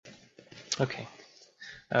Okay.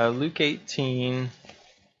 Luke 18,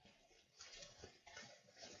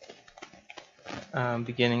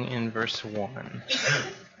 beginning in verse 1.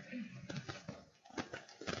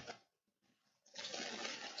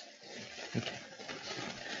 Okay.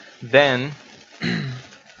 Then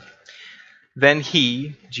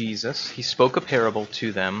he, Jesus, he spoke a parable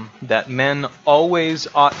to them that men always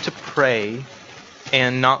ought to pray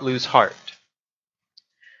and not lose heart,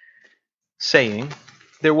 saying,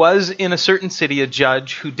 there was in a certain city a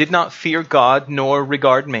judge who did not fear God nor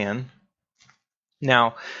regard man.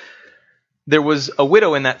 Now, there was a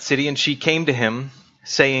widow in that city, and she came to him,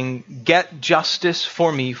 saying, get justice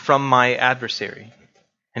for me from my adversary.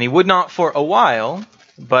 And he would not for a while,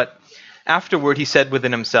 but afterward he said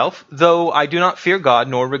within himself, though I do not fear God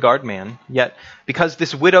nor regard man, yet because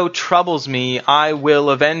this widow troubles me, I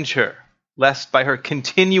will avenge her, lest by her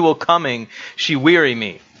continual coming she weary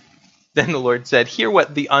me. Then the Lord said, hear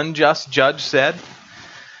what the unjust judge said.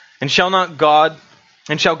 And shall God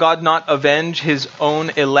not avenge his own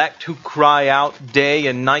elect who cry out day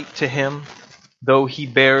and night to him, though he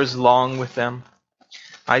bears long with them?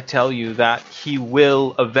 I tell you that he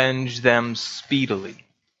will avenge them speedily.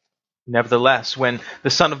 Nevertheless, when the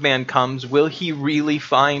Son of Man comes, will he really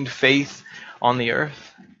find faith on the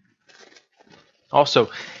earth? Also,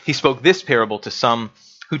 he spoke this parable to some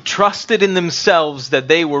who trusted in themselves that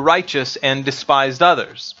they were righteous and despised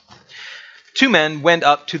others. 2 men went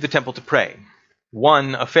up to the temple to pray,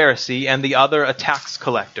 one a Pharisee and the other a tax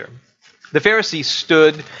collector. The Pharisee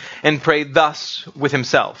stood and prayed thus with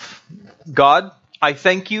himself, God, I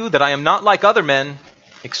thank you that I am not like other men,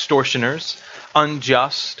 extortioners,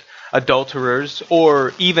 unjust, adulterers,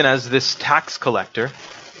 or even as this tax collector.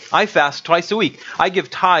 I fast twice a week. I give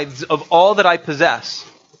tithes of all that I possess.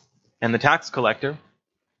 And the tax collector,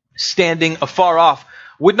 standing afar off,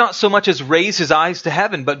 would not so much as raise his eyes to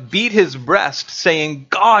heaven, but beat his breast, saying,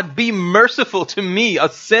 God, be merciful to me, a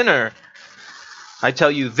sinner. I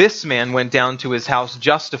tell you, this man went down to his house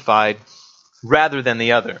justified rather than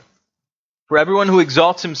the other. For everyone who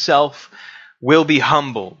exalts himself will be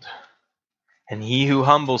humbled, and he who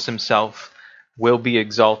humbles himself will be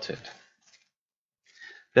exalted.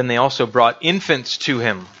 Then they also brought infants to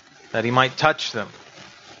him, that he might touch them.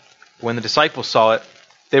 When the disciples saw it,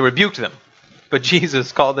 they rebuked them. But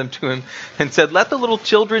Jesus called them to him and said, let the little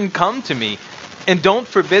children come to me, and don't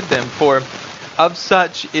forbid them, for of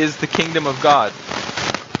such is the kingdom of God.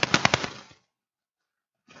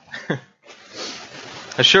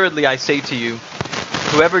 Assuredly, I say to you,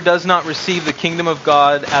 whoever does not receive the kingdom of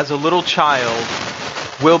God as a little child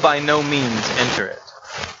will by no means enter it.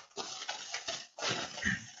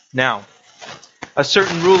 Now, a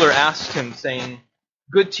certain ruler asked him, saying,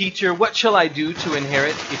 good teacher, what shall I do to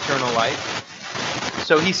inherit eternal life?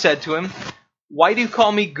 So he said to him, why do you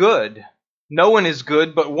call me good? No one is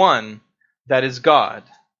good but one, that is God.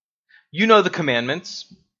 You know the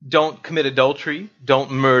commandments. Don't commit adultery, don't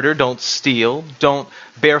murder, don't steal, don't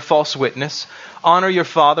bear false witness, honor your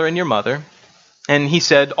father and your mother. And he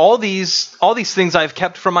said, all these things I have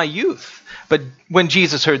kept from my youth. But when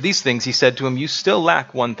Jesus heard these things, he said to him, you still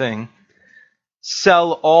lack one thing.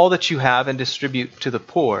 Sell all that you have and distribute to the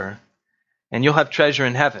poor, and you'll have treasure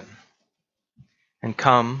in heaven. And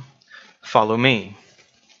come, follow me.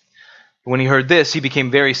 When he heard this, he became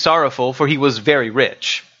very sorrowful, for he was very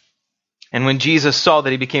rich. And when Jesus saw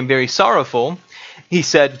that he became very sorrowful, he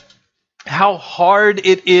said, how hard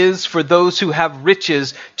it is for those who have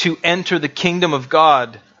riches to enter the kingdom of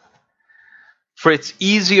God. For it's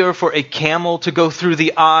easier for a camel to go through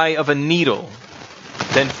the eye of a needle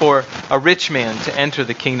than for a rich man to enter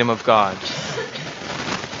the kingdom of God.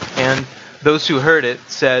 And those who heard it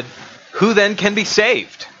said, who then can be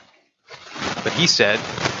saved? But he said,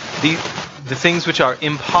 the things which are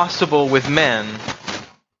impossible with men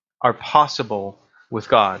are possible with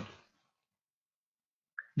God.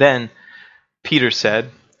 Then Peter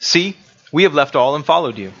said, see, we have left all and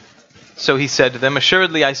followed you. So he said to them,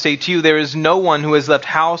 assuredly I say to you, there is no one who has left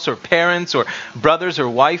house or parents or brothers or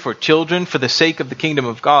wife or children for the sake of the kingdom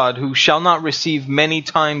of God who shall not receive many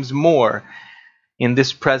times more in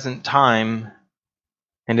this present time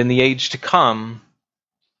and in the age to come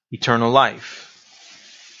eternal life.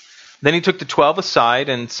 Then he took the 12 aside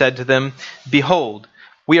and said to them, behold,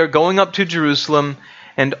 we are going up to Jerusalem,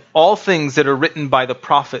 and all things that are written by the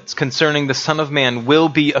prophets concerning the Son of Man will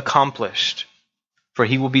be accomplished. For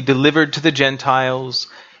he will be delivered to the Gentiles,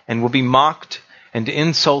 and will be mocked and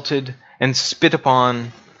insulted and spit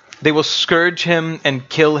upon. They will scourge him and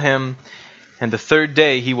kill him, and the third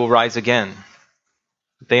day he will rise again.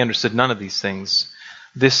 But they understood none of these things.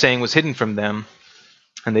 This saying was hidden from them,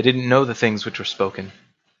 and they didn't know the things which were spoken.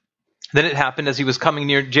 Then it happened as he was coming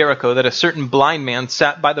near Jericho that a certain blind man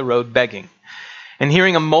sat by the road begging. And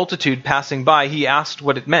hearing a multitude passing by, he asked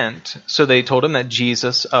what it meant. So they told him that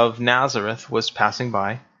Jesus of Nazareth was passing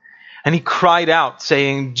by. And he cried out,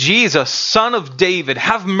 saying, "Jesus, Son of David,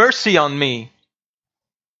 have mercy on me."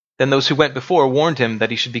 Then those who went before warned him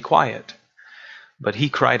that he should be quiet. But he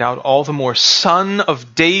cried out all the more, "Son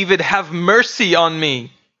of David, have mercy on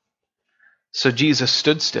me." So Jesus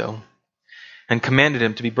stood still and commanded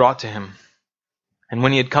him to be brought to him. And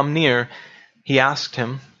when he had come near, he asked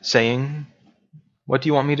him, saying, "What do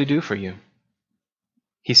you want me to do for you?"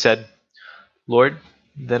 He said, "Lord,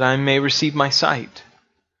 that I may receive my sight."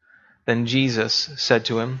 Then Jesus said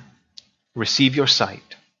to him, "Receive your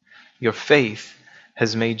sight. Your faith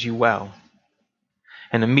has made you well."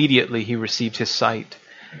 And immediately he received his sight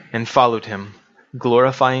and followed him,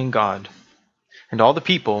 glorifying God. And all the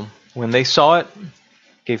people, when they saw it,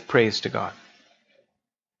 gave praise to God.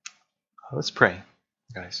 Let's pray,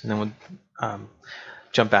 guys, and then we'll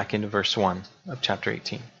jump back into verse 1 of chapter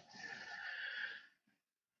 18.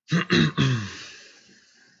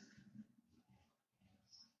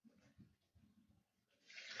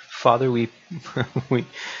 Father, we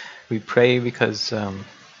pray because,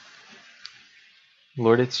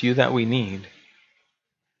 Lord, it's you that we need.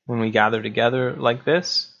 When we gather together like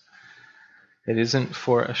this, it isn't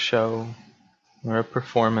for a show or a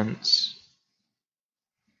performance.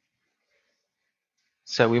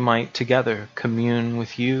 So we might together commune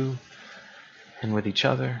with you and with each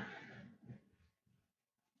other.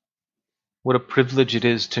 What a privilege it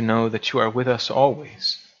is to know that you are with us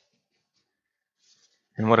always.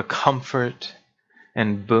 And what a comfort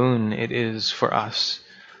and boon it is for us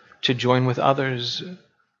to join with others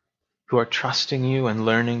who are trusting you and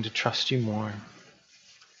learning to trust you more.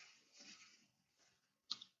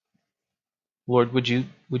 Lord, would you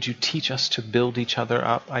teach us to build each other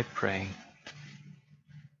up, I pray.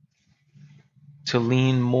 To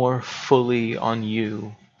lean more fully on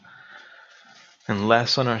you and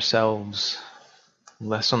less on ourselves,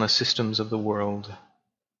 less on the systems of the world.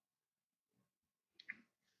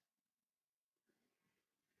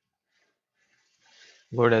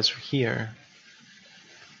 Lord, as we're here,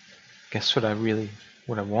 guess what I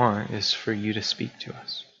want is for you to speak to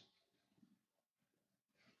us.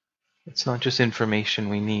 It's not just information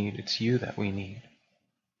we need, it's you that we need.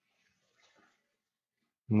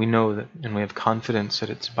 And we know that, and we have confidence that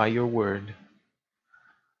it's by your word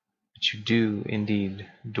that you do indeed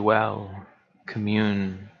dwell,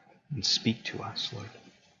 commune, and speak to us, Lord.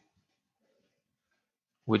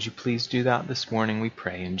 Would you please do that this morning, we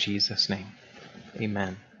pray, in Jesus' name.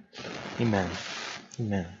 Amen. Amen.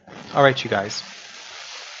 Amen. All right, you guys.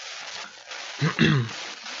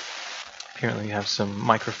 Apparently you have some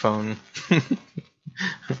microphone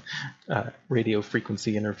radio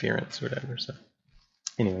frequency interference or whatever. So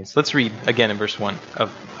anyways, let's read again in verse 1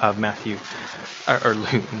 of Matthew, or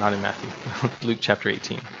Luke, not in Matthew, Luke chapter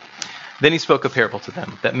 18. Then he spoke a parable to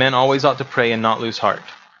them, that men always ought to pray and not lose heart.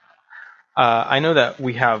 I know that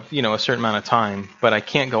we have, a certain amount of time, but I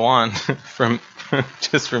can't go on from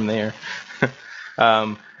there.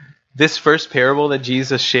 This first parable that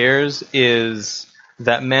Jesus shares is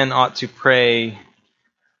that men ought to pray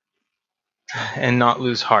and not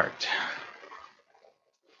lose heart.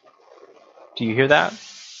 Do you hear that?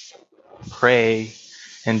 Pray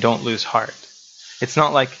and don't lose heart. It's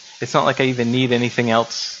not like I even need anything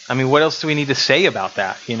else. I mean, what else do we need to say about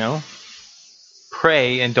that,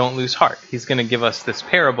 Pray and don't lose heart. He's going to give us this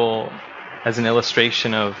parable as an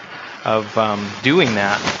illustration of doing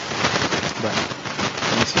that. But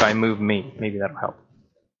let me see if I move me. Maybe that'll help.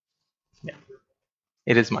 Yeah.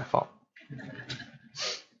 It is my fault.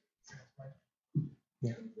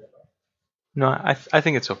 Yeah. No, I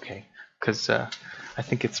think it's okay. Because I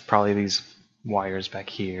think it's probably these wires back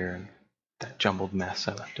here and that jumbled mess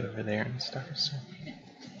I left over there and stuff. So.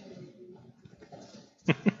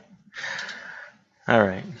 All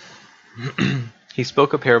right. He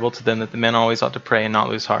spoke a parable to them that the men always ought to pray and not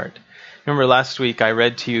lose heart. Remember last week I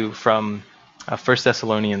read to you from 1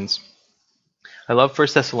 Thessalonians. I love 1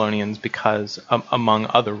 Thessalonians because, among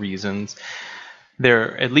other reasons, there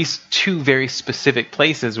are at least two very specific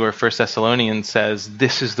places where 1 Thessalonians says,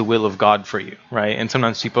 this is the will of God for you, right? And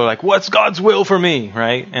sometimes people are like, what's God's will for me,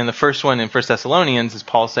 right? And the first one in 1 Thessalonians is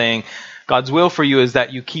Paul saying, God's will for you is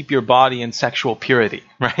that you keep your body in sexual purity,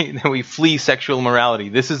 right? That we flee sexual immorality.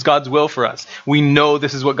 This is God's will for us. We know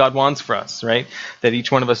this is what God wants for us, right? That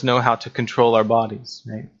each one of us know how to control our bodies,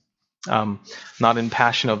 right? Not in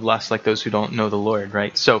passion of lust like those who don't know the Lord,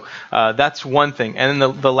 right? So that's one thing. And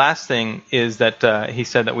then the last thing is that he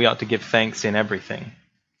said that we ought to give thanks in everything.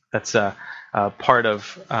 That's part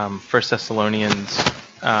of 1 Thessalonians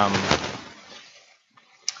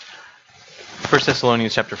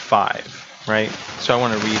chapter 5, right? So I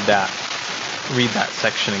want to read that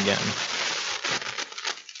section again.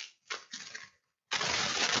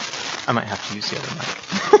 I might have to use the other mic.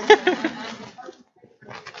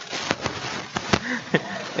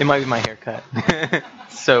 It might be my haircut.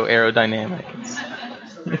 So aerodynamic.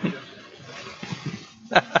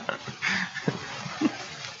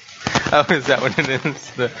 Oh, is that what it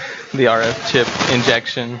is? The RF chip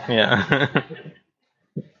injection? Yeah.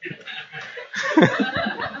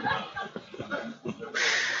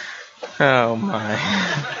 Oh my.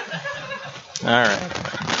 All right.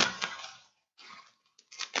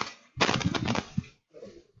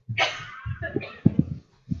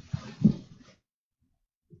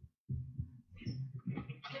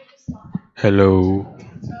 Hello.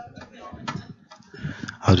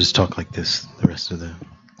 I'll just talk like this the rest of the...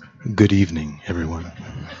 Good evening, everyone.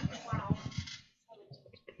 I'm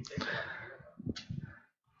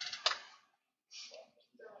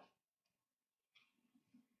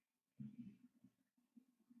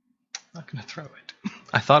not going to throw it.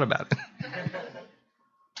 I thought about it.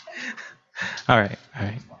 All right.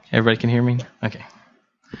 Everybody can hear me? Okay.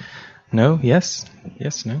 No? Yes?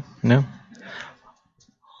 Yes? No? No?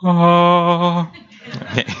 Oh.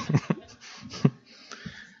 Okay.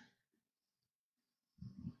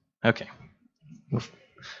 Okay. We'll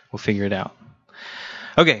figure it out.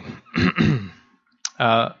 Okay.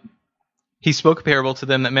 He spoke a parable to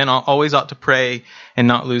them that men always ought to pray and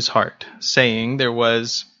not lose heart, saying, there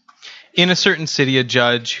was in a certain city a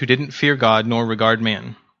judge who didn't fear God nor regard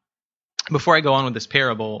man. Before I go on with this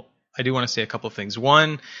parable, I do want to say a couple of things.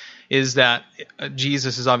 One is that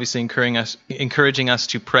Jesus is obviously encouraging us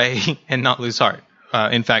to pray and not lose heart.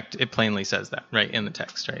 In fact, it plainly says that right in the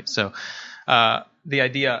text, right? So the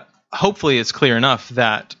idea, hopefully, is clear enough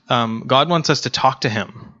that God wants us to talk to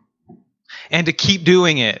him and to keep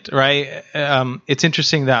doing it, right? It's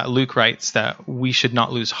interesting that Luke writes that we should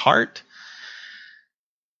not lose heart.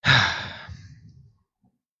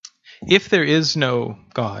 If there is no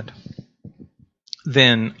God,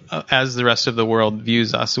 then as the rest of the world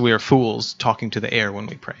views us, we are fools talking to the air when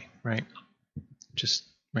we pray, right? Just,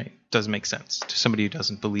 right, doesn't make sense to somebody who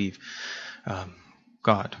doesn't believe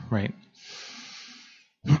God, right?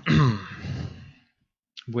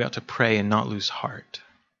 We ought to pray and not lose heart.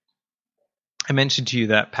 I mentioned to you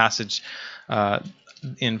that passage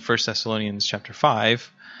in 1 Thessalonians chapter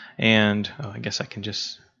 5, and I guess I can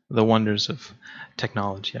just, the wonders of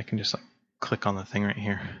technology, I can just like click on the thing right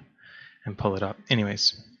here and pull it up.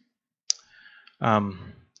 Anyways,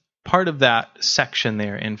 part of that section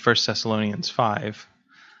there in 1 Thessalonians 5,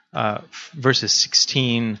 verses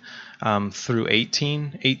 16 through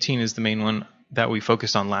 18. 18 is the main one that we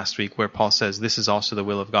focused on last week, where Paul says, this is also the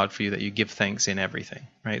will of God for you, that you give thanks in everything,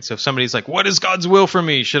 right? So if somebody's like, what is God's will for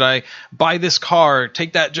me? Should I buy this car,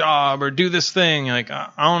 take that job, or do this thing? Like,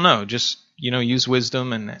 I don't know. Just, use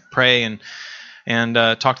wisdom and pray and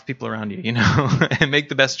talk to people around you, and make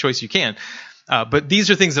the best choice you can. But these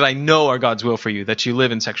are things that I know are God's will for you, that you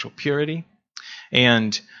live in sexual purity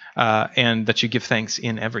and that you give thanks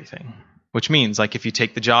in everything. Which means, like, if you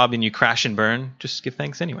take the job and you crash and burn, just give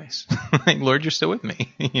thanks anyways. Like, Lord, you're still with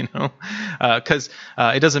me, Because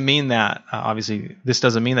it doesn't mean that, obviously, this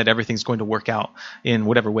doesn't mean that everything's going to work out in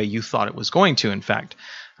whatever way you thought it was going to. In fact,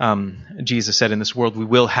 Jesus said in this world we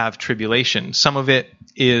will have tribulation. Some of it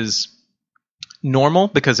is normal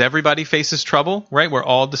because everybody faces trouble, right? We're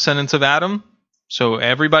all descendants of Adam, so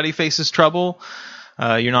everybody faces trouble.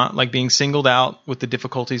 You're not like being singled out with the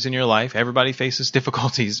difficulties in your life. Everybody faces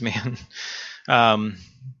difficulties, man. And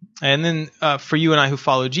then for you and I who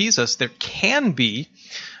follow Jesus, there can be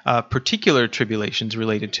particular tribulations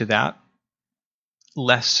related to that.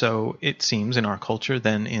 Less so, it seems, in our culture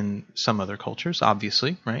than in some other cultures,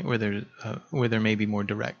 obviously, right? Where there may be more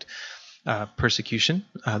direct persecution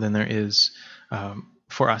than there is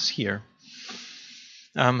for us here.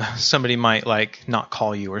 Somebody might like not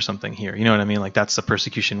call you or something here. You know what I mean? Like that's the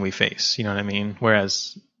persecution we face. You know what I mean?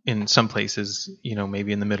 Whereas in some places,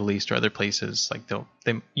 maybe in the Middle East or other places, like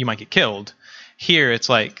you might get killed. Here, it's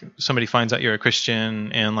like somebody finds out you're a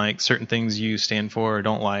Christian and like certain things you stand for or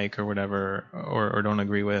don't like or whatever, or don't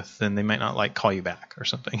agree with, then they might not like call you back or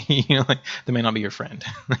something. Like they may not be your friend.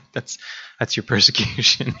 That's your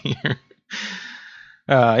persecution here.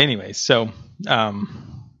 Anyways, so.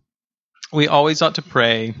 We always ought to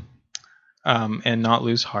pray and not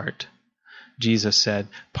lose heart, Jesus said.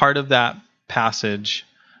 Part of that passage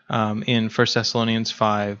in 1 Thessalonians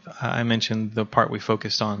 5, I mentioned the part we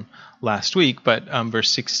focused on last week, but verse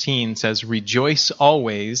 16 says, rejoice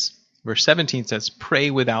always, Verse 17 says, pray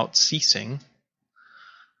without ceasing.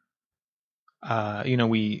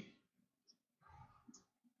 We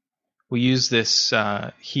use this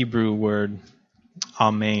Hebrew word,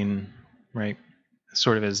 amen, right,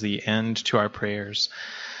 sort of as the end to our prayers.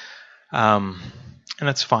 And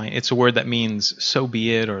that's fine. It's a word that means so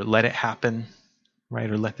be it, or let it happen, right,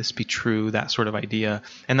 or let this be true, that sort of idea.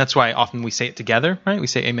 And that's why often we say it together, right? We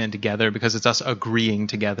say amen together because it's us agreeing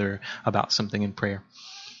together about something in prayer.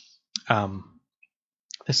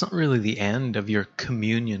 It's not really the end of your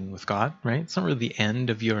communion with God, right? It's not really the end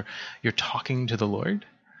of your talking to the Lord.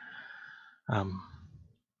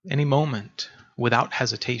 Any moment, without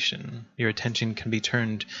hesitation, your attention can be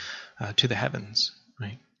turned to the heavens,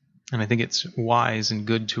 right? And I think it's wise and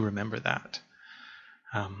good to remember that.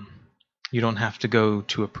 You don't have to go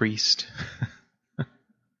to a priest.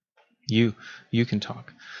 You can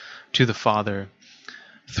talk to the Father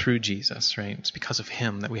through Jesus, right? It's because of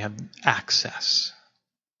him that we have access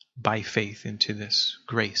by faith into this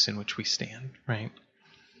grace in which we stand, right?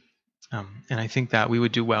 And I think that we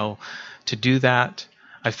would do well to do that.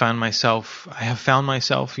 I have found myself,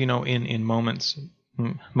 in moments,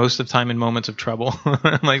 most of the time in moments of trouble.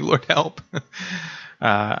 I'm like, Lord, help.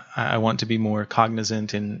 I want to be more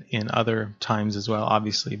cognizant in other times as well,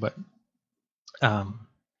 obviously, but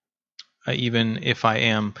even if I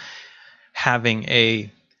am having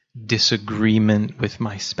a disagreement with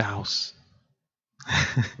my spouse,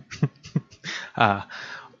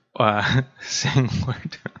 saying,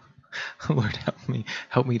 Lord,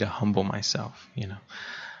 help me to humble myself,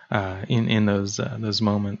 in those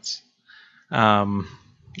moments,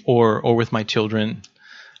 or with my children,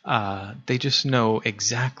 they just know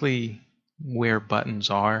exactly where buttons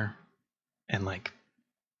are, and like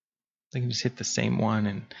they can just hit the same one,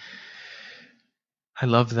 and I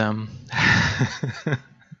love them,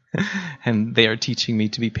 and they are teaching me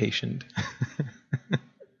to be patient.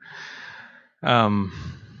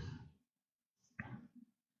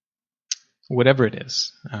 Whatever it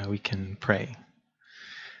is, we can pray,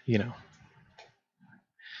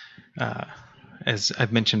 as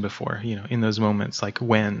I've mentioned before, in those moments, like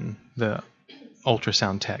when the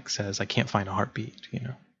ultrasound tech says, I can't find a heartbeat,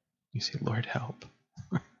 you say, Lord, help.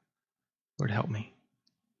 Lord, help me.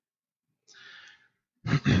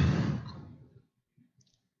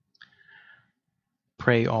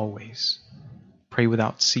 Pray always. Pray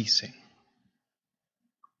without ceasing.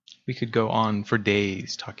 We could go on for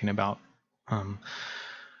days talking about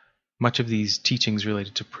much of these teachings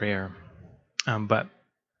related to prayer. But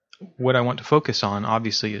what I want to focus on,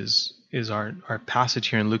 obviously, is our passage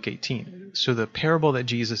here in Luke 18. So the parable that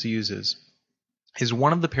Jesus uses is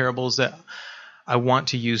one of the parables that I want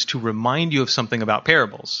to use to remind you of something about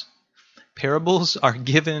parables. Parables are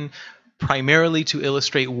given primarily to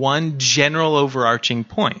illustrate one general overarching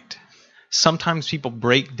point. Sometimes people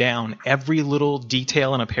break down every little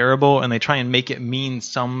detail in a parable and they try and make it mean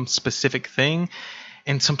some specific thing.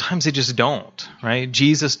 And sometimes they just don't, right?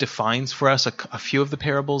 Jesus defines for us a few of the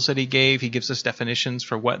parables that he gave. He gives us definitions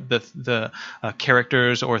for what the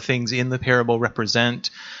characters or things in the parable represent,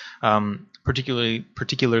 particularly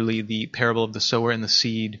the parable of the sower and the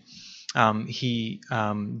seed. He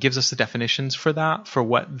gives us the definitions for that, for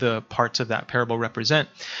what the parts of that parable represent.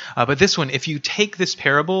 But this one, if you take this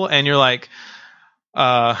parable and you're like,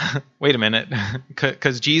 wait a minute,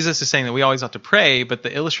 because Jesus is saying that we always ought to pray, but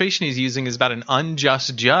the illustration he's using is about an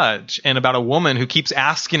unjust judge and about a woman who keeps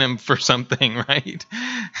asking him for something, right?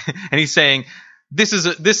 And he's saying, this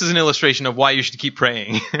is an illustration of why you should keep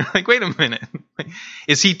praying. Like, wait a minute.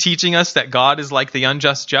 Is he teaching us that God is like the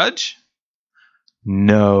unjust judge?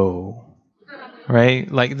 No. Right?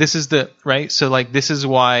 Like, this is right? So, like, this is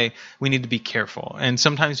why we need to be careful. And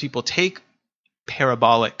sometimes people take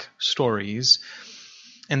parabolic stories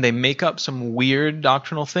and they make up some weird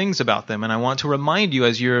doctrinal things about them. And I want to remind you,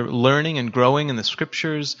 as you're learning and growing in the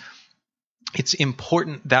scriptures, it's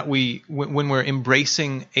important that when we're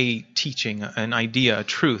embracing a teaching, an idea, a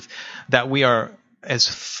truth, that we are as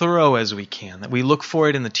thorough as we can, that we look for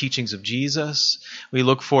it in the teachings of Jesus. We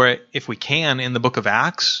look for it, if we can, in the book of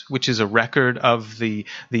Acts, which is a record of the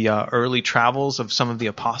early travels of some of the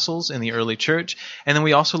apostles in the early church. And then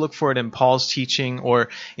we also look for it in Paul's teaching or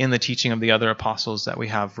in the teaching of the other apostles that we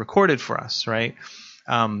have recorded for us, right?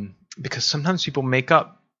 Because sometimes people make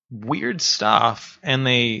up weird stuff and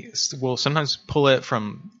they will sometimes pull it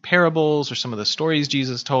from parables or some of the stories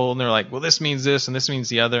Jesus told. And they're like, well, this means this and this means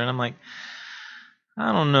the other. And I'm like,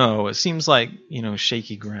 I don't know. It seems like,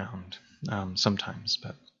 shaky ground sometimes.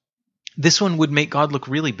 But this one would make God look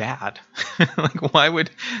really bad. Like, why would,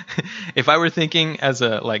 if I were thinking as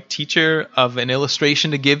a teacher of an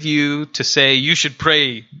illustration to give you to say you should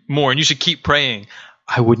pray more and you should keep praying,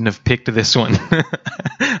 I wouldn't have picked this one.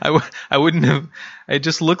 I wouldn't have. It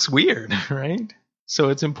just looks weird, right? So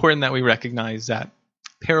it's important that we recognize that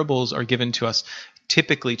parables are given to us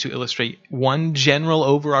typically to illustrate one general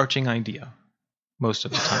overarching idea most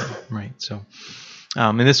of the time, right? So,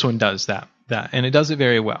 and this one does that, and it does it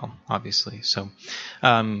very well, obviously. So,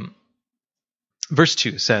 verse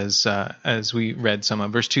 2 says, as we read some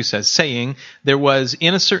of, verse 2 says, saying, there was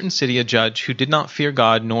in a certain city a judge who did not fear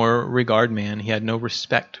God nor regard man. He had no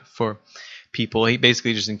respect for people. He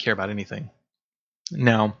basically just didn't care about anything.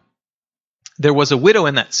 Now, there was a widow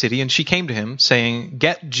in that city, and she came to him, saying,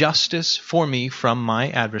 get justice for me from my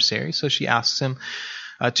adversary. So she asks him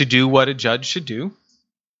to do what a judge should do,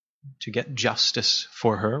 to get justice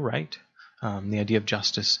for her, right? The idea of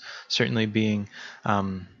justice certainly being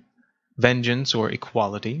vengeance or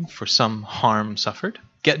equality for some harm suffered.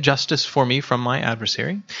 Get justice for me from my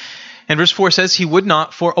adversary. And verse 4 says, he would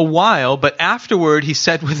not for a while, but afterward he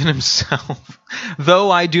said within himself,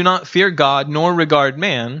 though I do not fear God nor regard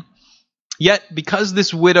man, yet because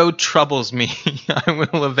this widow troubles me, I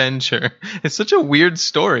will avenge her. It's such a weird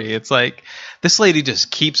story. It's like, this lady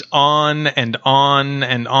just keeps on and on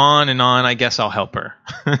and on and on. I guess I'll help her.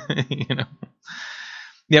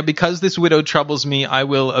 Yeah, because this widow troubles me, I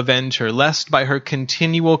will avenge her, lest by her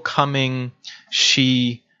continual coming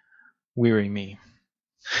she weary me.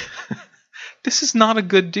 This is not a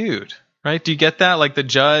good dude, right? Do you get that? Like, the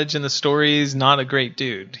judge in the story is not a great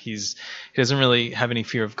dude. He doesn't really have any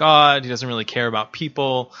fear of God. He doesn't really care about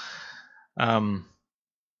people.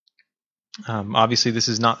 Obviously, this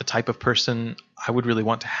is not the type of person I would really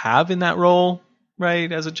want to have in that role, right,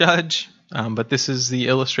 as a judge. But this is the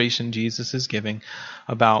illustration Jesus is giving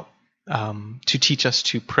about to teach us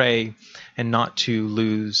to pray and not to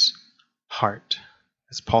lose heart.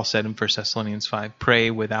 As Paul said in 1 Thessalonians 5,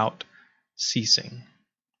 pray without ceasing.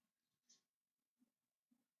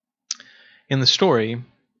 In the story,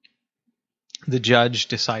 the judge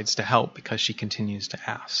decides to help because she continues to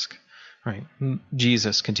ask. Right?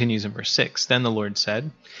 Jesus continues in verse 6. Then the Lord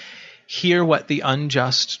said, hear what the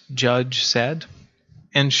unjust judge said.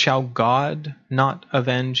 And shall God not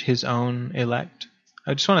avenge his own elect?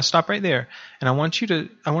 I just want to stop right there. And I want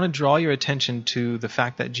to draw your attention to the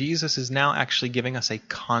fact that Jesus is now actually giving us a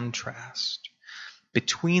contrast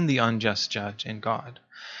between the unjust judge and God.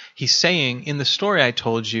 He's saying, in the story I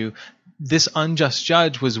told you, this unjust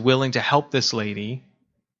judge was willing to help this lady.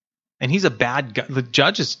 And he's a bad guy. The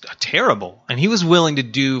judge is terrible. And he was willing to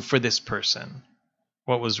do for this person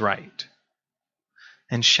what was right.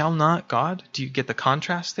 And shall not God? Do you get the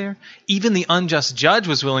contrast there? Even the unjust judge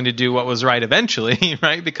was willing to do what was right eventually,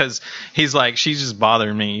 right? Because he's like, she's just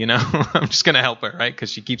bothering me, I'm just going to help her, right?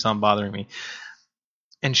 Because she keeps on bothering me.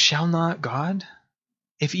 And shall not God?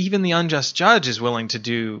 If even the unjust judge is willing to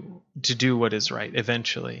do what is right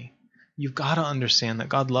eventually, you've got to understand that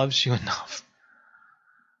God loves you enough.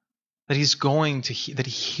 That that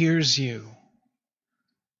he hears you,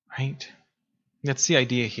 right? That's the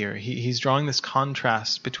idea here. He's drawing this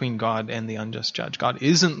contrast between God and the unjust judge. God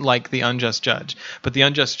isn't like the unjust judge, but the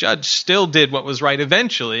unjust judge still did what was right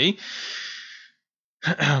eventually.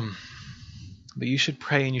 But you should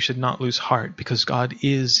pray and you should not lose heart because God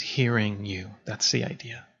is hearing you. That's the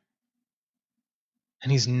idea.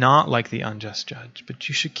 And he's not like the unjust judge, but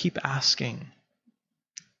you should keep asking.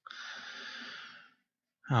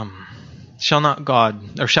 Shall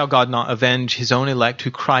God not avenge his own elect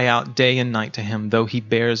who cry out day and night to him, though he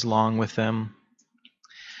bears long with them?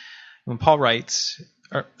 When Peter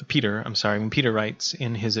writes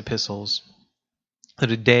in his epistles that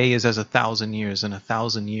a day is as 1,000 years and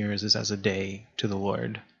 1,000 years is as a day to the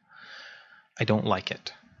Lord, I don't like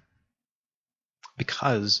it.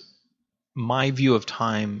 Because my view of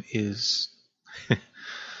time is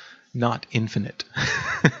not infinite,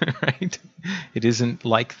 right? It isn't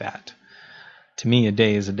like that. To me, a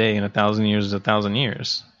day is a day and 1,000 years is 1,000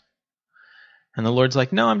 years. And the Lord's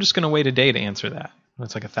like, no, I'm just going to wait a day to answer that.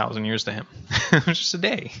 That's like 1,000 years to him. It's just a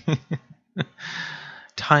day.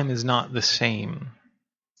 Time is not the same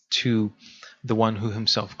to the one who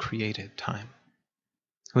himself created time,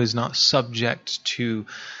 who is not subject to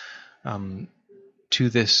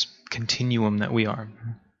this continuum that we are.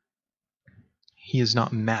 He is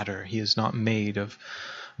not matter. He is not made of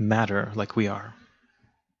matter like we are,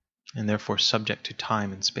 and therefore subject to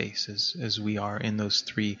time and space as we are in those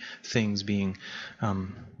three things being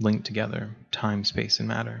linked together, time, space, and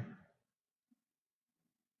matter.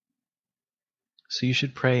 So you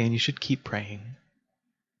should pray and you should keep praying.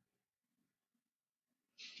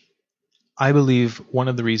 I believe one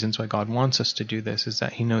of the reasons why God wants us to do this is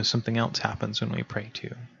that he knows something else happens when we pray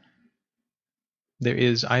too. There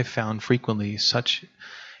is, I've found frequently, such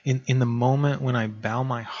in the moment when I bow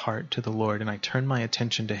my heart to the Lord and I turn my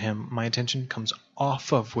attention to him, my attention comes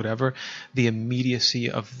off of whatever the immediacy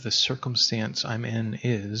of the circumstance I'm in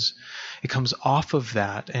is. It comes off of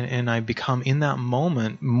that, and I become in that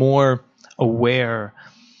moment more aware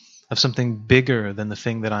of something bigger than the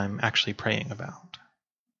thing that I'm actually praying about.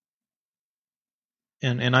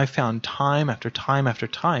 And I found time after time after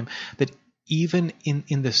time that even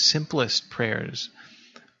in the simplest prayers,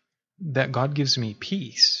 that God gives me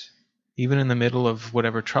peace, even in the middle of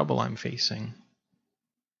whatever trouble I'm facing,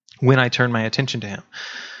 when I turn my attention to him.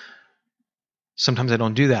 Sometimes I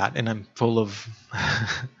don't do that, and I'm full of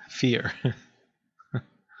fear.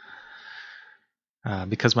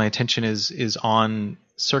 Because my attention is on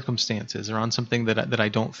circumstances or on something that I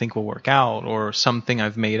don't think will work out, or something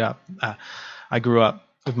I've made up. I grew up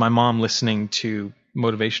with my mom listening to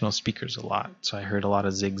motivational speakers a lot, so I heard a lot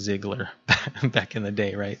of Zig Ziglar back in the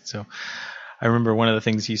day, right? So I remember one of the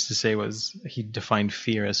things he used to say was he defined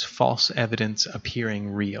fear as false evidence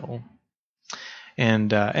appearing real.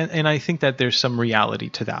 And I think that there's some reality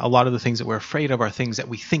to that. A lot of the things that we're afraid of are things that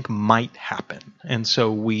we think might happen, and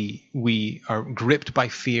so we are gripped by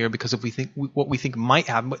fear because if we think what we think might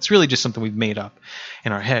happen, but it's really just something we've made up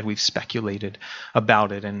in our head. We've speculated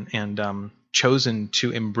about it and chosen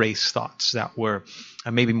to embrace thoughts that were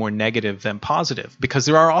maybe more negative than positive, because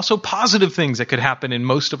there are also positive things that could happen in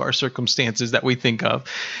most of our circumstances that we think of.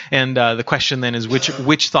 And the question then is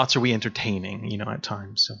which thoughts are we entertaining, at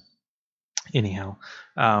times. So anyhow,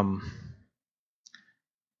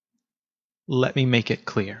 let me make it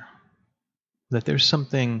clear that there's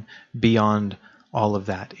something beyond all of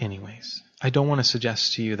that anyways. I don't want to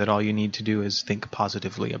suggest to you that all you need to do is think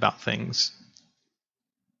positively about things.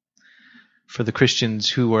 For the Christians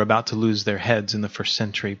who were about to lose their heads in the first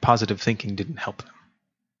century, positive thinking didn't help them.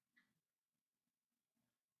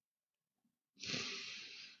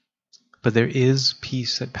 But there is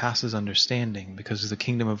peace that passes understanding, because the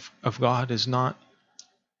kingdom of God is not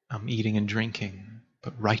eating and drinking,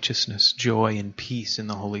 but righteousness, joy, and peace in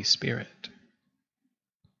the Holy Spirit.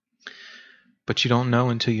 But you don't know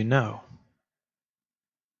until you know.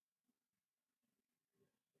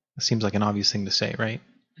 It seems like an obvious thing to say, right?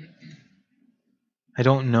 I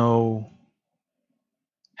don't know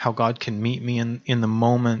how God can meet me in the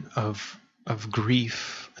moment of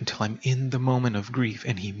grief until I'm in the moment of grief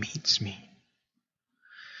and he meets me.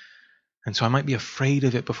 And so I might be afraid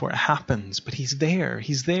of it before it happens, but he's there.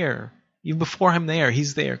 He's there. Even before I'm there,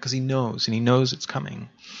 he's there because he knows, and he knows it's coming.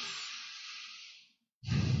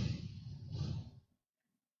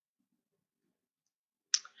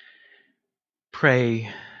 Pray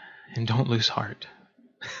and don't lose heart.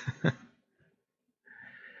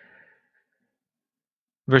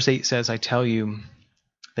 Verse 8 says, I tell you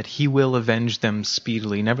that he will avenge them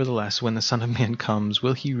speedily. Nevertheless, when the Son of Man comes,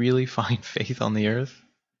 will he really find faith on the earth?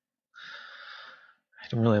 I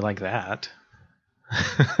don't really like that.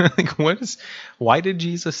 Why did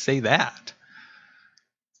Jesus say that?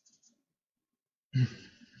 I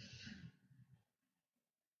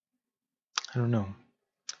don't know.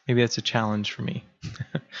 Maybe that's a challenge for me.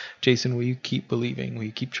 Jason, will you keep believing? Will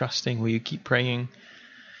you keep trusting? Will you keep praying?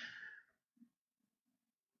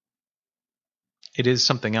 It is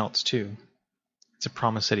something else too. It's a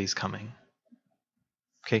promise that he's coming.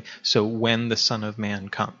 Okay, so when the Son of Man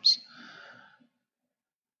comes.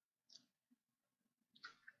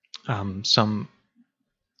 There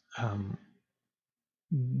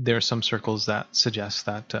are some circles that suggest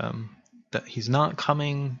that he's not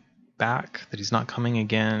coming back, that he's not coming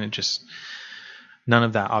again. None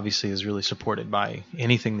of that obviously is really supported by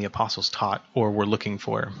anything the apostles taught or were looking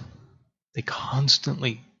for. They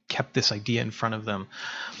constantly kept this idea in front of them,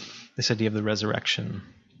 this idea of the resurrection,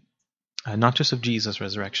 not just of Jesus'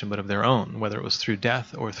 resurrection, but of their own, whether it was through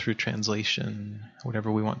death or through translation,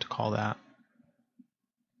 whatever we want to call that.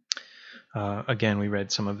 Again, we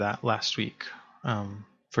read some of that last week. 1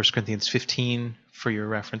 Corinthians 15, for your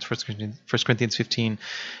reference, 1 Corinthians 15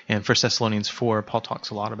 and 1 Thessalonians 4, Paul talks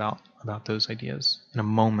a lot about those ideas. In a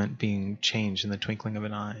moment being changed, in the twinkling of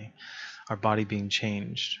an eye, our body being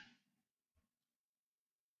changed.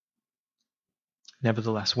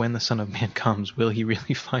 Nevertheless, when the Son of Man comes, will he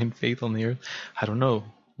really find faith on the earth? I don't know.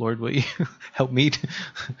 Lord, will you help me?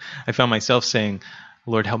 I found myself saying,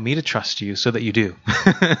 Lord, help me to trust you so that you do.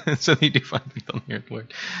 So that you do find faith on the earth,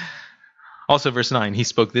 Lord. Also, verse 9, he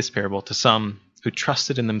spoke this parable to some who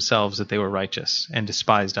trusted in themselves that they were righteous and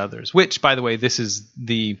despised others. Which, by the way, this is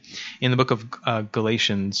in the book of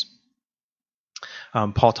Galatians,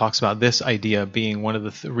 Paul talks about this idea being one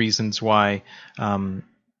of the reasons why,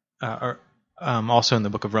 also in the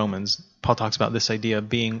book of Romans, Paul talks about this idea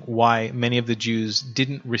being why many of the Jews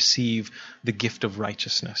didn't receive the gift of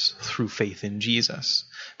righteousness through faith in Jesus,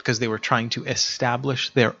 because they were trying to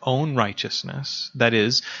establish their own righteousness. That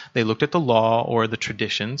is, they looked at the law or the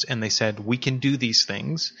traditions and they said, we can do these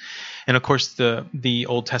things. And of course, the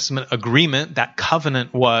Old Testament agreement, that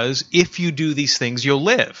covenant was, if you do these things, you'll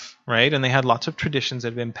live, right? And they had lots of traditions that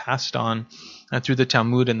have been passed on through the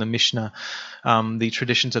Talmud and the Mishnah, the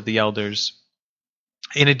traditions of the elders,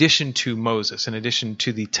 in addition to Moses, in addition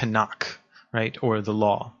to the Tanakh, right, or the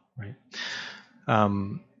law, right?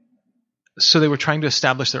 So they were trying to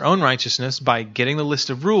establish their own righteousness by getting the list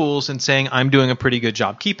of rules and saying, I'm doing a pretty good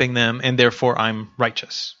job keeping them, and therefore I'm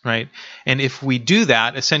righteous, right? And if we do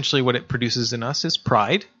that, essentially what it produces in us is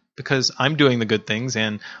pride, because I'm doing the good things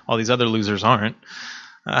and all these other losers aren't,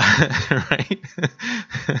 right?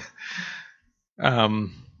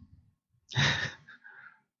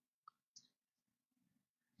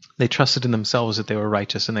 They trusted in themselves that they were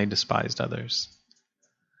righteous and they despised others.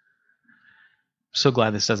 I'm so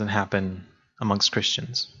glad this doesn't happen amongst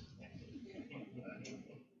Christians.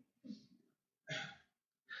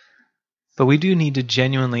 But we do need to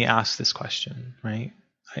genuinely ask this question, right?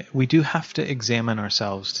 We do have to examine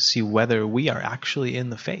ourselves to see whether we are actually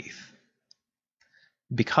in the faith.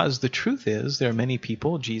 Because the truth is, there are many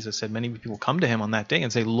people, Jesus said, many people come to him on that day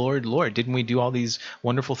and say, Lord, Lord, didn't we do all these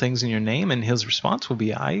wonderful things in your name? And his response will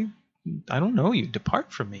be, I don't know you.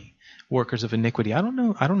 Depart from me, workers of iniquity. I don't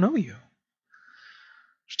know you.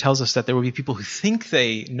 Which tells us that there will be people who think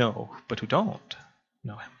they know, but who don't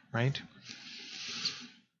know him, right?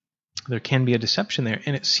 There can be a deception there.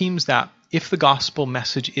 And it seems that if the gospel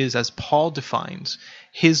message is, as Paul defines,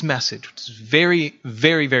 his message, which is very,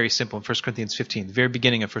 very, very simple in 1 Corinthians 15, the very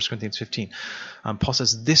beginning of 1 Corinthians 15, Paul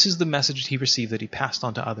says this is the message he received that he passed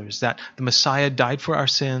on to others, that the Messiah died for our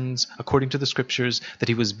sins according to the Scriptures, that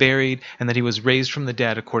he was buried, and that he was raised from the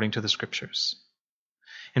dead according to the Scriptures.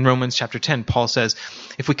 In Romans chapter 10, Paul says,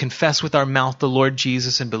 if we confess with our mouth the Lord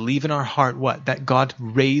Jesus and believe in our heart what? That God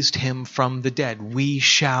raised him from the dead, we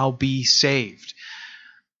shall be saved.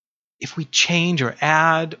 If we change or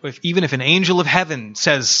add, or even if an angel of heaven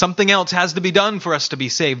says something else has to be done for us to be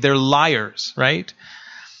saved, they're liars, right?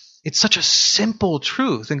 It's such a simple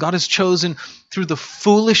truth, and God has chosen through the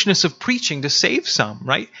foolishness of preaching to save some,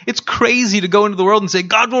 right? It's crazy to go into the world and say,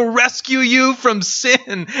 God will rescue you from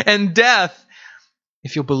sin and death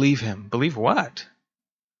if you'll believe him. Believe what?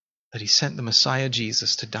 That he sent the Messiah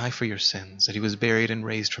Jesus to die for your sins, that he was buried and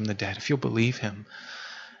raised from the dead. If you'll believe him,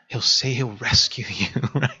 he'll say he'll rescue you,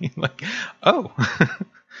 right? Like, oh,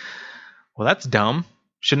 well, that's dumb.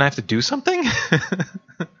 Shouldn't I have to do something?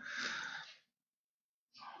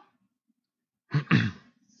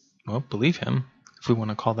 Well, believe him, if we want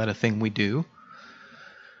to call that a thing we do.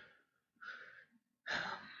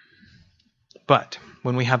 But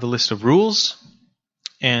when we have the list of rules,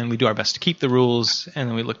 and we do our best to keep the rules, and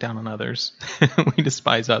then we look down on others, we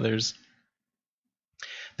despise others.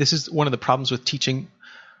 This is one of the problems with teaching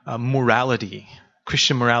morality,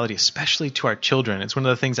 Christian morality, especially to our children. It's one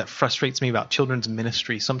of the things that frustrates me about children's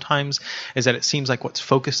ministry sometimes, is that it seems like what's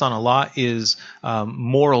focused on a lot is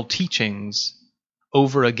moral teachings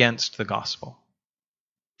over against the gospel,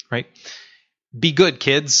 right? Be good,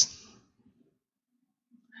 kids.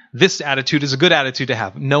 This attitude is a good attitude to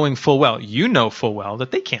have, knowing full well, you know full well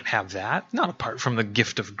that they can't have that, not apart from the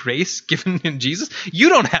gift of grace given in Jesus. You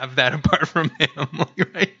don't have that apart from him,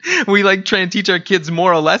 right? We try and teach our kids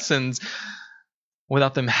moral lessons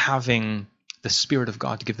without them having the Spirit of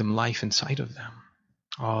God to give them life inside of them.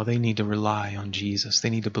 Oh, they need to rely on Jesus. They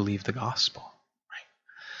need to believe the gospel,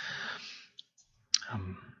 right?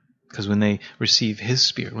 Because when they receive his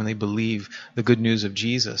Spirit, when they believe the good news of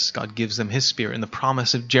Jesus, God gives them his Spirit. And the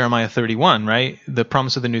promise of Jeremiah 31, right? The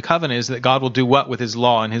promise of the new covenant is that God will do what with his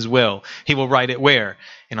law and his will? He will write it where?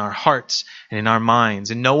 In our hearts and in our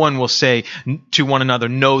minds. And no one will say to one another,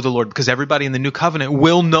 know the Lord, because everybody in the new covenant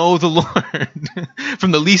will know the Lord.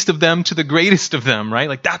 From the least of them to the greatest of them,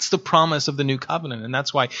 right? That's the promise of the new covenant. And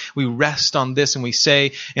that's why we rest on this and we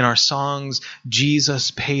say in our songs,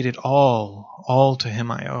 Jesus paid it all to him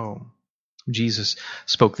I owe. Jesus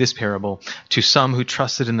spoke this parable to some who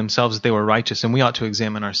trusted in themselves that they were righteous, and we ought to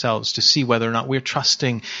examine ourselves to see whether or not we're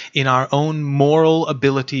trusting in our own moral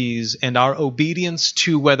abilities and our obedience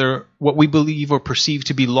to whether what we believe or perceive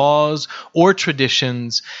to be laws or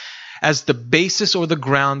traditions as the basis or the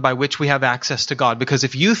ground by which we have access to God. Because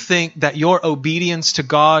if you think that your obedience to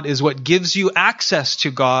God is what gives you access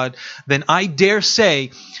to God, then I dare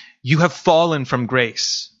say you have fallen from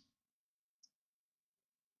grace.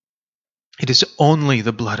 It is only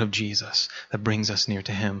the blood of Jesus that brings us near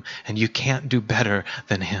to him, and you can't do better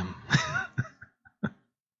than him.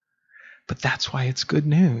 But that's why it's good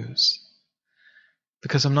news.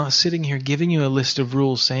 Because I'm not sitting here giving you a list of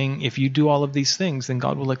rules saying if you do all of these things, then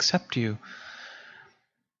God will accept you.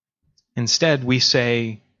 Instead, we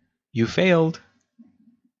say, you failed.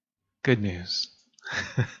 Good news.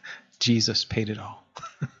 Jesus paid it all.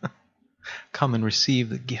 Come and receive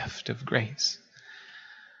the gift of grace.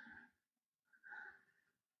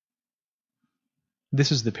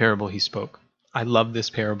 This is the parable he spoke. I love this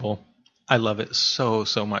parable. I love it so,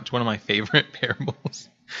 so much. One of my favorite parables.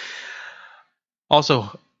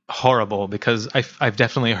 Also horrible, because I've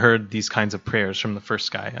definitely heard these kinds of prayers from the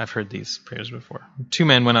first guy. I've heard these prayers before. 2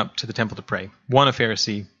 men went up to the temple to pray. One a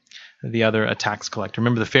Pharisee, the other a tax collector.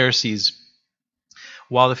 Remember, the Pharisees,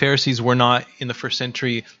 while the Pharisees were not in the first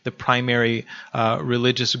century the primary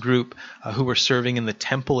religious group who were serving in the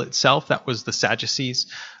temple itself, that was the Sadducees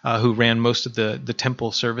who ran most of the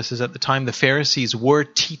temple services at the time. The Pharisees were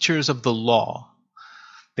teachers of the law.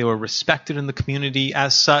 They were respected in the community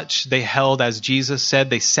as such. They held, as Jesus said,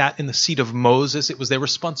 they sat in the seat of Moses. It was their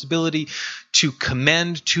responsibility to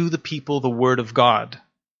commend to the people the word of God.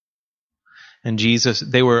 And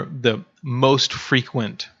they were the most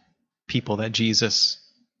frequent people that Jesus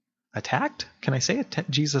attacked. Can I say it?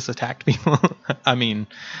 Jesus attacked people? I mean,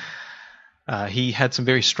 he had some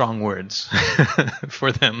very strong words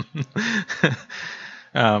for them.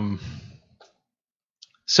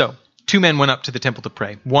 So, 2 men went up to the temple to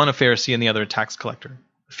pray, one a Pharisee and the other a tax collector.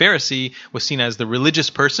 The Pharisee was seen as the religious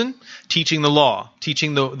person, teaching the law,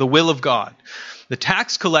 teaching the will of God. The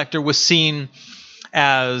tax collector was seen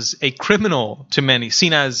as a criminal to many,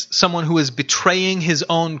 seen as someone who is betraying his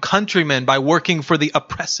own countrymen by working for the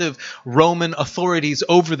oppressive Roman authorities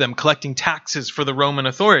over them, collecting taxes for the Roman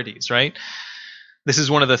authorities, right? This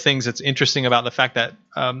is one of the things that's interesting about the fact that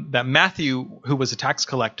that Matthew, who was a tax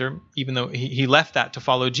collector, even though he left that to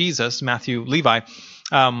follow Jesus, Matthew, Levi,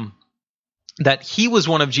 that he was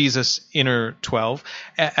one of Jesus' inner 12,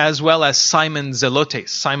 as well as Simon Zelotes,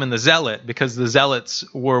 Simon the Zealot, because the Zealots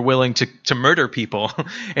were willing to murder people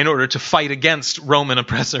in order to fight against Roman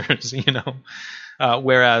oppressors,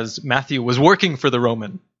 whereas Matthew was working for the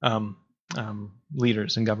Roman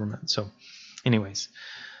leaders and government. So anyways,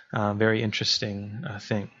 very interesting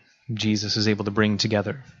thing. Jesus is able to bring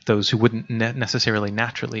together those who wouldn't necessarily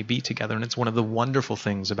naturally be together. And it's one of the wonderful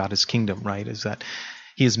things about his kingdom, right, is that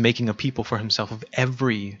he is making a people for himself of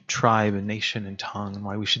every tribe and nation and tongue, and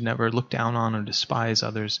why we should never look down on or despise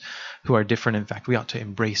others who are different. In fact, we ought to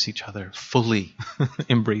embrace each other, fully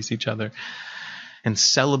embrace each other, and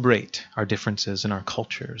celebrate our differences and our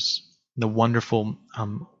cultures, the wonderful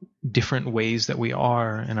different ways that we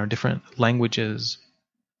are, and our different languages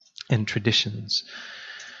and traditions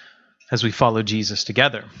as we follow Jesus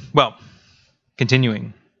together. Well,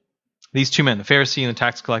 continuing. These 2 men, the Pharisee and the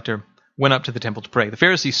tax collector, went up to the temple to pray. The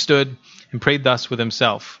Pharisee stood and prayed thus with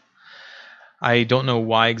himself. I don't know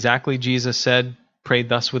why exactly Jesus said prayed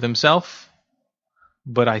thus with himself,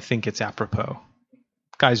 but I think it's apropos.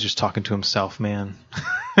 Guy's just talking to himself, man.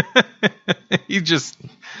 he's just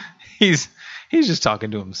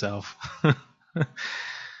talking to himself.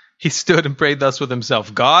 He stood and prayed thus with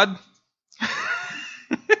himself. God,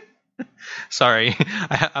 sorry,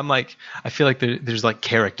 I'm like, I feel like there's like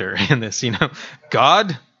character in this,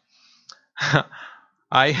 God, God,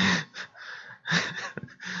 I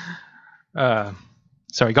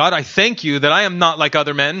thank you that I am not like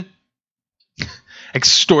other men,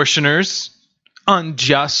 extortioners,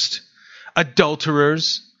 unjust,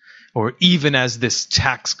 adulterers, or even as this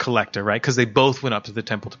tax collector, right? Because they both went up to the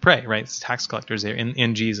temple to pray, right? It's tax collectors there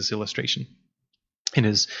in Jesus' illustration, in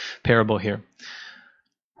his parable here.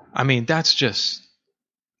 I mean, that's just,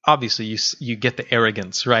 obviously you get the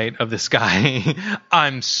arrogance, right, of this guy.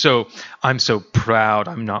 I'm so proud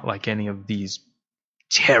I'm not like any of these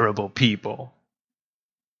terrible people.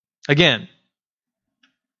 Again,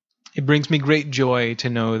 it brings me great joy to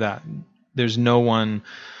know that there's no one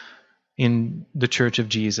in the Church of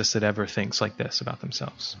Jesus that ever thinks like this about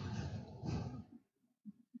themselves.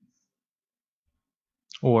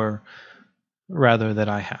 Or rather, that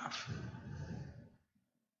I have.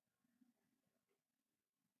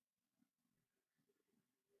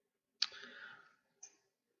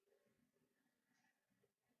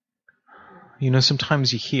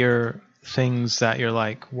 Sometimes you hear things that you're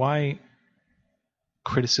like, why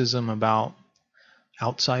criticism about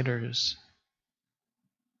outsiders,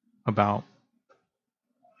 about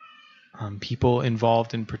people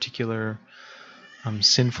involved in particular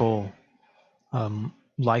sinful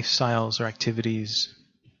lifestyles or activities?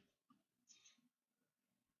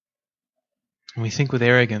 And we think with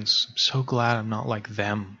arrogance, I'm so glad I'm not like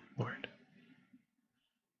them, Lord.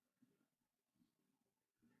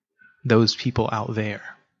 Those people out there.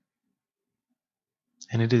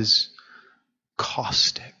 And it is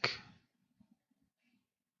caustic,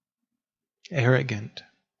 arrogant,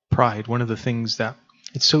 pride. One of the things that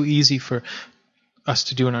it's so easy for us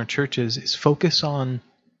to do in our churches is focus on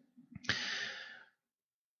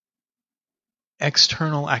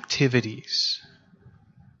external activities.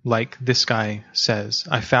 Like this guy says,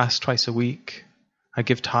 I fast twice a week. I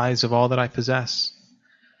give tithes of all that I possess.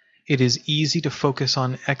 It is easy to focus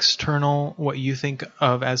on external, what you think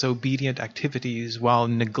of as obedient activities, while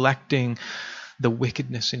neglecting the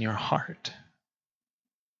wickedness in your heart.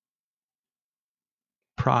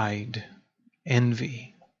 Pride,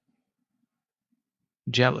 envy,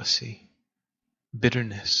 jealousy,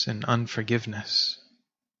 bitterness, and unforgiveness.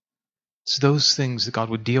 It's those things that God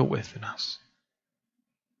would deal with in us.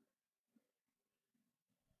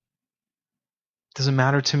 It doesn't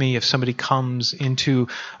matter to me if somebody comes into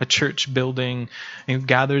a church building and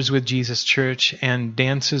gathers with Jesus Church and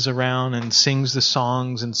dances around and sings the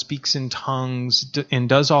songs and speaks in tongues and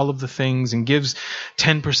does all of the things and gives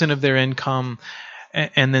 10% of their income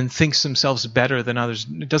and then thinks themselves better than others.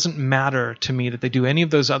 It doesn't matter to me that they do any of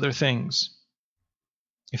those other things.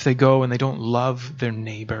 If they go and they don't love their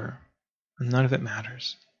neighbor, none of it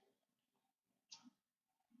matters.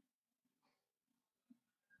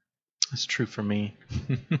 That's true for me.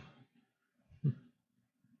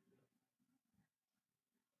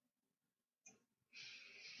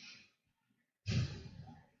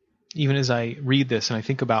 Even as I read this and I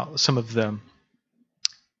think about some of the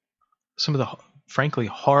frankly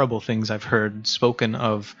horrible things I've heard spoken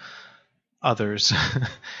of others,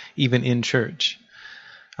 even in church,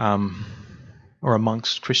 or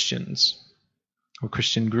amongst Christians or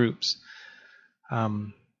Christian groups.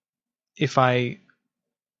 If I,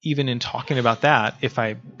 even in talking about that, if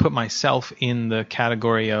I put myself in the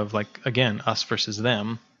category of, like, again, us versus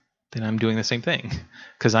them, then I'm doing the same thing.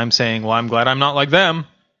 Because I'm saying, well, I'm glad I'm not like them.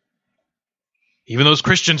 Even those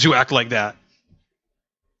Christians who act like that.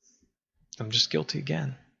 I'm just guilty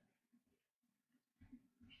again.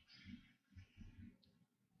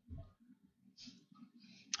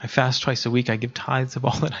 I fast twice a week. I give tithes of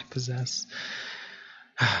all that I possess.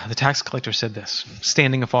 The tax collector said this,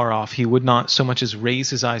 standing afar off, he would not so much as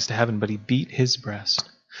raise his eyes to heaven, but he beat his breast,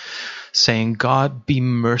 saying, God, be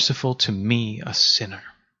merciful to me, a sinner.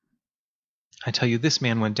 I tell you, this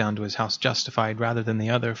man went down to his house justified rather than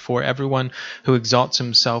the other, for everyone who exalts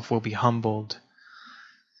himself will be humbled,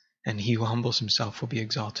 and he who humbles himself will be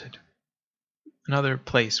exalted. Another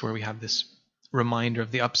place where we have this reminder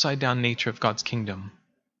of the upside-down nature of God's kingdom.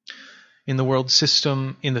 In the world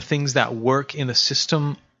system, in the things that work in the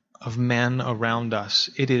system of men around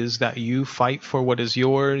us, it is that you fight for what is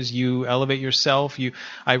yours, you elevate yourself.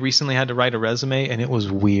 I recently had to write a resume, and it was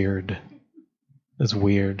weird. It was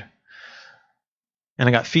weird. And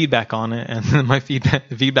I got feedback on it, and then my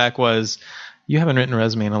feedback was, you haven't written a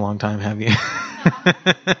resume in a long time, have you?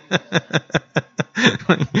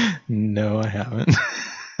 No, I haven't.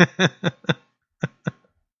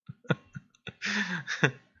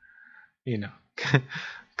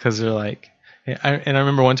 Because they're like, I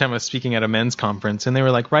remember one time I was speaking at a men's conference, and they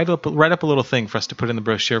were like, write up a little thing for us to put in the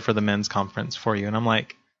brochure for the men's conference for you. And I'm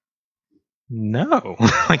like, no.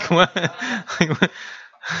 Like what?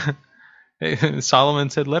 Solomon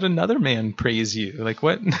said, let another man praise you. Like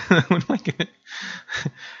what? What am I gonna?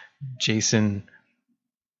 Jason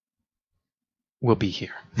will be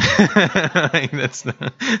here. Like, that's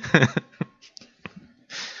the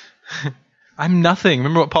I'm nothing.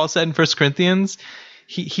 Remember what Paul said in 1 Corinthians?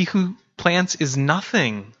 He who plants is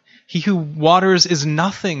nothing. He who waters is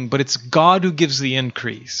nothing, but it's God who gives the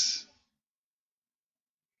increase.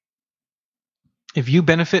 If you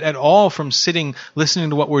benefit at all from sitting,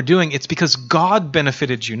 listening to what we're doing, it's because God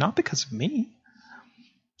benefited you, not because of me.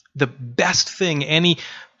 The best thing any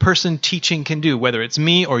person teaching can do, whether it's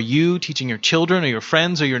me or you teaching your children or your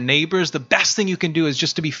friends or your neighbors, the best thing you can do is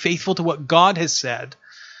just to be faithful to what God has said.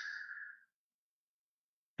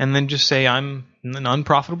 And then just say, I'm an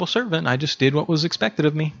unprofitable servant. I just did what was expected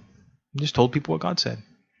of me. I just told people what God said.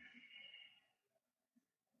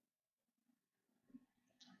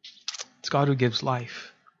 It's God who gives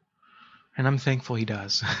life. And I'm thankful he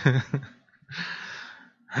does.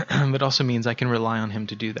 But it also means I can rely on him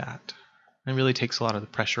to do that. It really takes a lot of the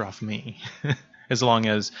pressure off me. As long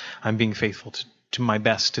as I'm being faithful to my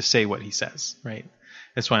best to say what he says, right?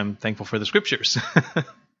 That's why I'm thankful for the scriptures.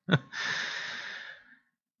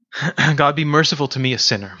 God, be merciful to me, a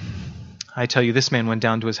sinner. I tell you, this man went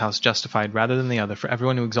down to his house justified rather than the other. For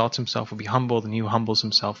everyone who exalts himself will be humbled, and he who humbles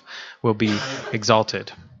himself will be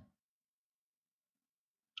exalted.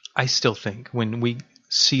 I still think when we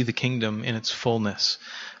see the kingdom in its fullness,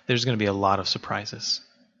 there's going to be a lot of surprises.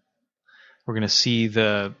 We're going to see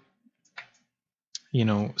some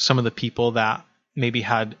of the people that maybe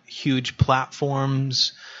had huge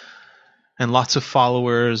platforms and lots of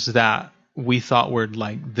followers that we thought were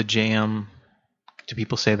like the jam. Do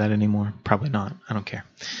people say that anymore? Probably not. I don't care.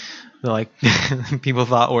 They're like people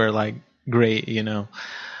thought were like great, we're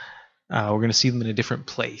going to see them in a different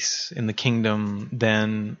place in the kingdom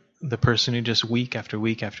than the person who just week after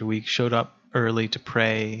week after week showed up early to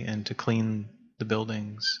pray and to clean the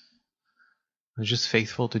buildings. Was just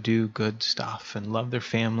faithful to do good stuff and love their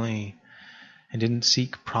family and didn't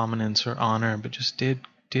seek prominence or honor, but just did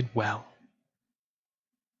well.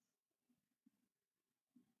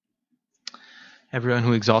 Everyone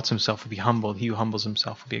who exalts himself will be humbled. He who humbles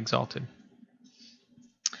himself will be exalted.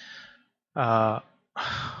 Well,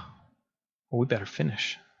 we better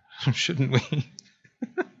finish, shouldn't we?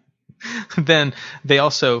 Then they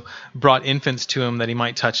also brought infants to him that he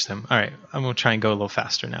might touch them. All right, I'm going to try and go a little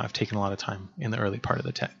faster now. I've taken a lot of time in the early part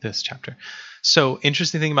of this chapter. So,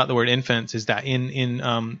 interesting thing about the word infants is that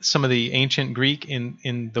in some of the ancient Greek,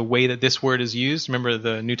 in the way that this word is used, remember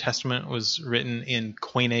the New Testament was written in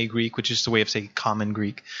Koine Greek, which is just a way of saying common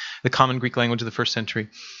Greek, the common Greek language of the first century.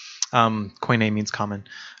 Koine means common.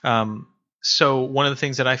 So one of the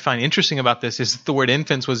things that I find interesting about this is that the word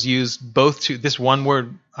infants was used both to, this one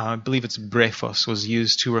word, I believe it's brephos, was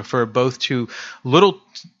used to refer both to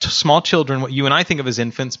small children, what you and I think of as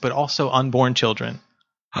infants, but also unborn children.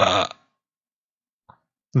 The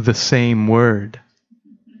same word.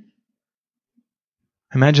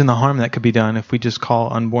 Imagine the harm that could be done if we just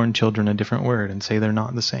call unborn children a different word and say they're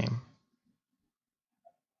not the same.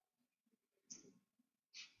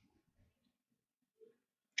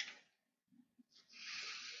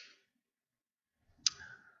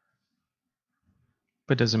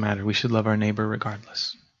 But it doesn't matter. We should love our neighbor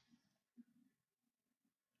regardless.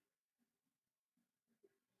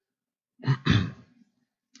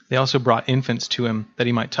 They also brought infants to him that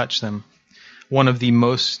he might touch them. One of the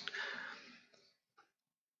most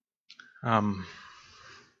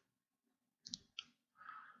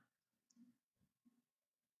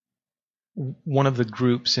one of the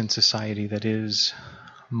groups in society that is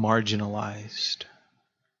marginalized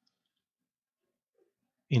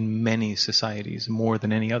in many societies more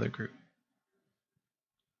than any other group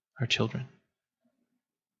are children.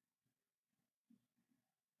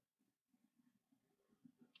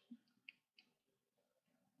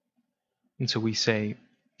 And so we say,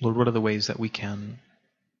 Lord, what are the ways that we can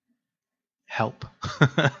help?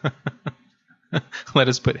 Let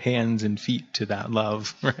us put hands and feet to that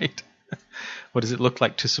love, right? What does it look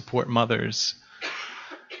like to support mothers?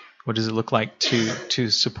 What does it look like to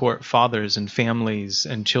support fathers and families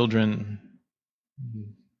and children?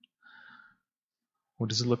 What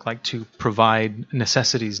does it look like to provide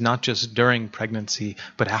necessities, not just during pregnancy,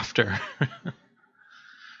 but after?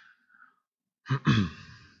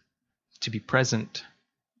 To be present.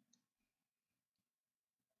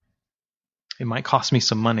 It might cost me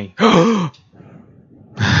some money to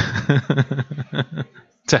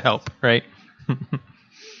help, right?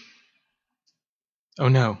 Oh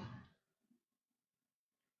no.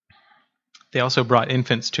 They also brought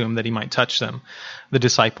infants to him that he might touch them. The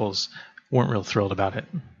disciples weren't real thrilled about it.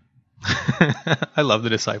 I love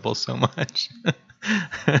the disciples so much.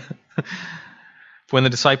 When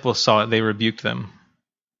the disciples saw it, they rebuked them.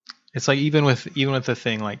 It's like even with the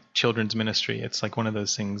thing like children's ministry, it's like one of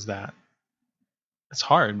those things that it's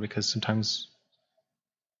hard because sometimes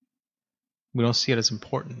we don't see it as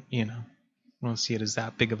important, We don't see it as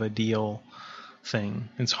that big of a deal thing.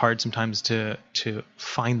 It's hard sometimes to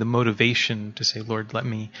find the motivation to say, Lord, let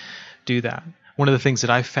me do that. One of the things that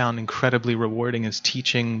I've found incredibly rewarding is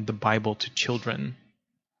teaching the Bible to children.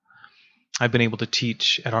 I've been able to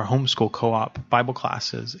teach at our homeschool co-op Bible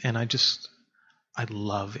classes, and I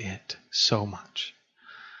love it so much.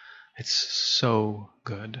 It's so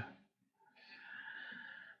good.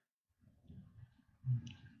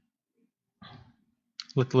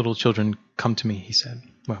 Let the little children come to me, he said.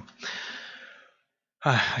 Well,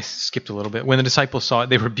 I skipped a little bit. When the disciples saw it,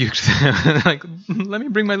 they rebuked them. Like, let me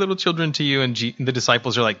bring my little children to you. And the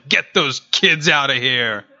disciples are like, get those kids out of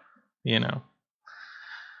here.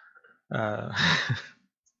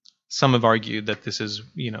 Some have argued that this is,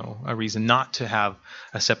 a reason not to have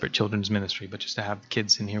a separate children's ministry, but just to have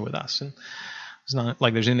kids in here with us. And it's not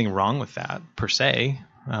like there's anything wrong with that per se.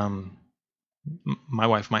 My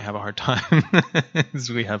wife might have a hard time.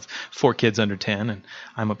 We have 4 kids under 10, and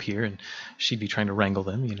I'm up here, and she'd be trying to wrangle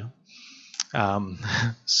them,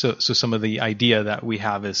 So some of the idea that we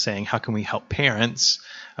have is saying, how can we help parents?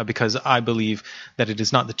 Because I believe that it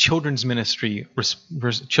is not the children's ministry's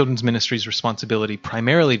responsibility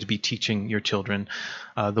primarily to be teaching your children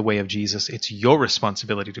the way of Jesus. It's your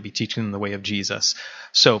responsibility to be teaching them the way of Jesus.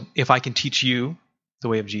 So if I can teach you the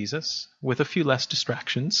way of Jesus with a few less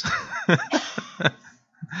distractions,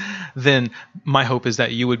 then my hope is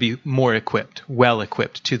that you would be more equipped, well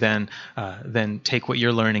equipped to then take what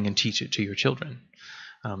you're learning and teach it to your children.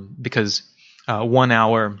 Because 1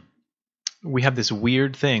 hour, we have this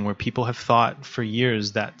weird thing where people have thought for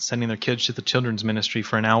years that sending their kids to the children's ministry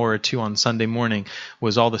for an hour or 2 on Sunday morning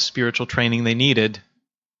was all the spiritual training they needed.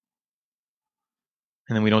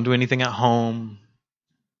 And then we don't do anything at home.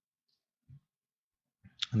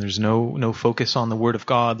 And there's no focus on the Word of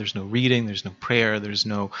God. There's no reading. There's no prayer. There's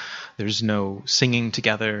no singing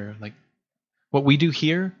together. Like what we do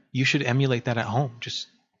here, you should emulate that at home. Just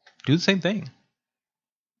do the same thing.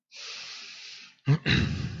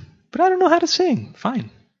 But I don't know how to sing. Fine.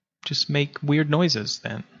 Just make weird noises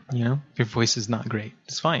then. If your voice is not great,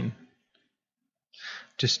 it's fine.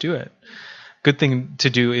 Just do it. Good thing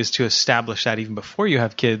to do is to establish that even before you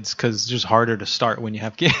have kids, because it's just harder to start when you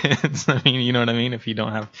have kids. I mean, you know what I mean? If you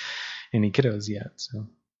don't have any kiddos yet. So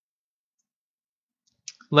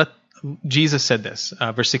Jesus said this,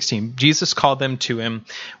 verse 16. Jesus called them to him.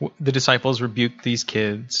 The disciples rebuked these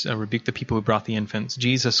kids, rebuked the people who brought the infants.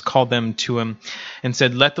 Jesus called them to him and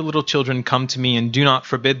said, "Let the little children come to me and do not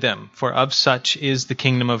forbid them, for of such is the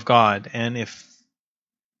kingdom of God." And if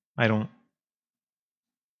I don't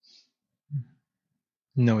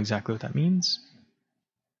know exactly what that means,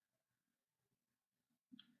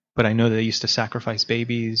 but I know they used to sacrifice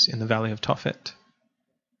babies in the Valley of Tophet,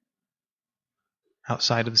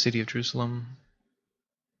 outside of the city of Jerusalem.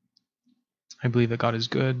 I believe that God is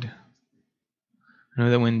good. I know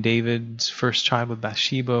that when David's first child with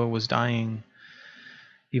Bathsheba was dying,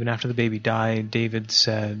 even after the baby died, David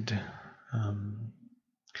said,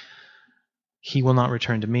 "He will not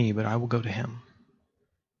return to me, but I will go to him."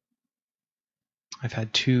 I've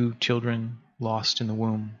had 2 children lost in the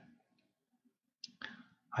womb.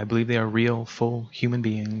 I believe they are real, full human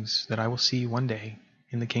beings that I will see one day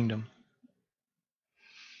in the kingdom.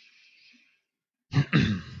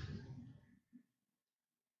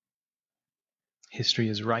 History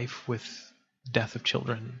is rife with death of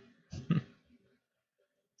children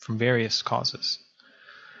from various causes.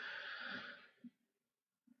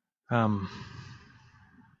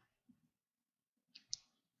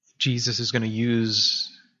 Jesus is going to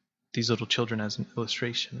use these little children as an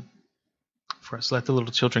illustration for us. "Let the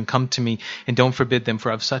little children come to me, and don't forbid them,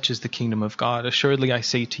 for of such is the kingdom of God. Assuredly I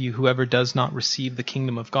say to you, whoever does not receive the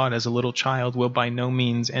kingdom of God as a little child will by no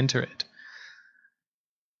means enter it."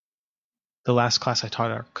 The last class I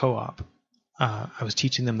taught our co-op, I was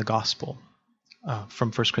teaching them the gospel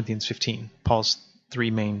from 1 Corinthians 15. Paul's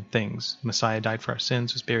 3 main things. Messiah died for our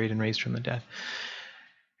sins, was buried, and raised from the dead.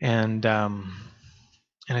 And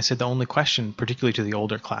I said the only question, particularly to the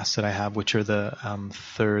older class that I have, which are the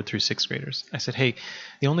 3rd through 6th graders, I said, hey,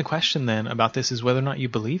 the only question then about this is whether or not you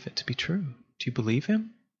believe it to be true. Do you believe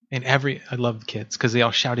him? And I love the kids because they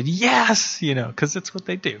all shouted, yes, because that's what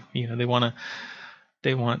they do. They want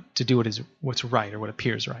to do what's right or what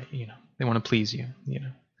appears right. They want to please you.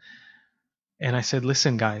 And I said,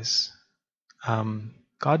 listen, guys,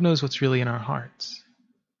 God knows what's really in our hearts,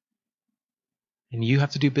 and you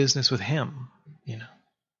have to do business with him.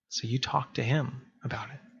 So you talk to him about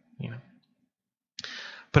it,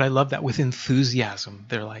 But I love that with enthusiasm.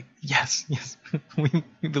 They're like, yes, we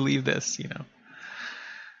believe this,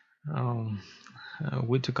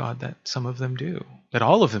 Would to God that some of them do, that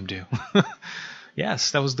all of them do.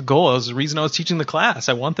 Yes, that was the goal. That was the reason I was teaching the class.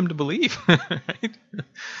 I want them to believe. Right?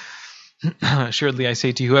 Assuredly, I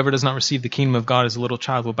say to you, whoever does not receive the kingdom of God as a little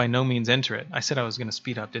child will by no means enter it. I said I was going to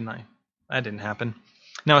speed up, didn't I? That didn't happen.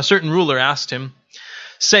 Now a certain ruler asked him,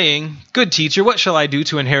 saying, good teacher, what shall I do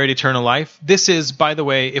to inherit eternal life? This is, by the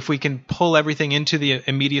way, if we can pull everything into the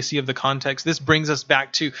immediacy of the context, this brings us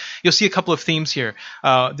back to, you'll see a couple of themes here.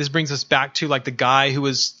 This brings us back to like the guy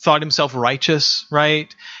who thought himself righteous,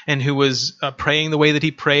 right? And who was praying the way that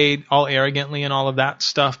he prayed, all arrogantly and all of that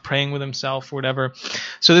stuff, praying with himself or whatever.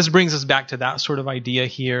 So this brings us back to that sort of idea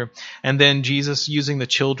here. And then Jesus using the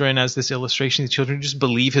children as this illustration. The children just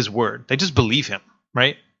believe his word. They just believe him,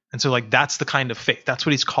 right? And so that's the kind of faith. That's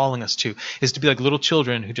what he's calling us to, is to be like little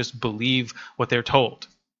children who just believe what they're told.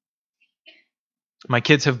 My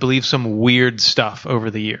kids have believed some weird stuff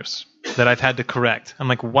over the years. that I've had to correct. I'm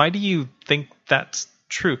like, why do you think that's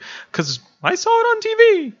true? Because I saw it on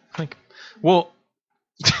TV. Like, well,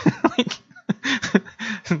 like,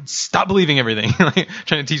 stop believing everything. Like,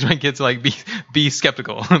 trying to teach my kids to like be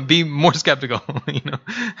skeptical, be more skeptical.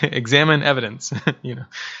 Examine evidence.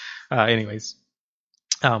 Anyways,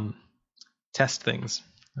 test things.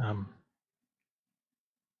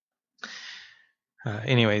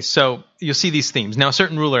 Anyways, so you'll see these themes. Now, a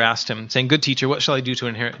certain ruler asked him, saying, "Good teacher, what shall I do to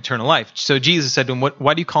inherit eternal life?" So Jesus said to him,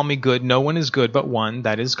 "Why do you call me good? No one is good but one,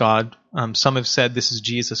 that is God." Some have said this is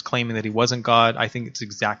Jesus claiming that he wasn't God. I think it's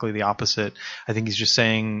exactly the opposite. I think he's just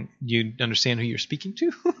saying, you understand who you're speaking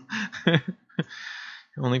to? The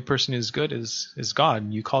only person who's good is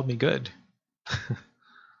God. You called me good.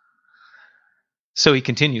 So he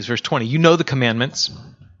continues, verse 20. You know the commandments.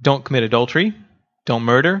 Don't commit adultery. Don't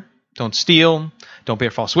murder. Don't steal. Don't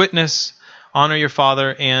bear false witness. Honor your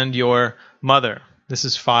father and your mother. This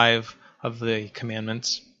is 5 of the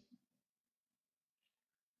commandments.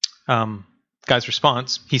 Guy's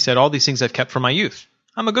response, he said, all these things I've kept from my youth.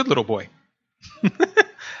 I'm a good little boy.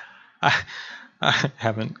 I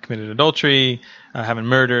haven't committed adultery, haven't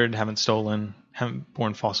murdered, haven't stolen, haven't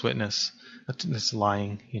borne false witness. That's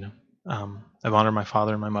lying, I've honored my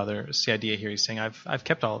father and my mother. It's the idea here. He's saying, I've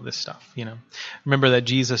kept all of this stuff, Remember that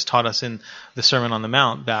Jesus taught us in the Sermon on the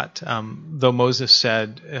Mount that though Moses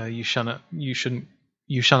said, you shall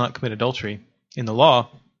not commit adultery in the law,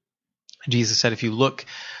 Jesus said, if you look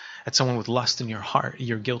at someone with lust in your heart,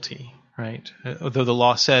 you're guilty, right? Though the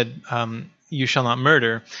law said, you shall not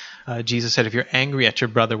murder, Jesus said, if you're angry at your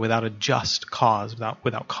brother without a just cause,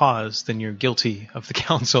 without cause, then you're guilty of the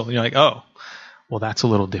counsel. And you're like, oh, well, that's a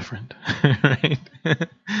little different, right?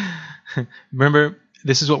 Remember,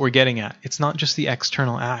 this is what we're getting at. It's not just the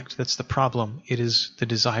external act that's the problem. It is the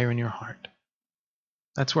desire in your heart.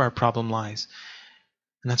 That's where our problem lies.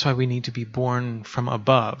 And that's why we need to be born from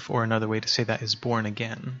above, or another way to say that is born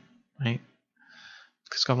again, right?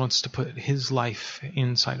 Because God wants to put his life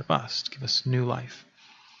inside of us, to give us new life,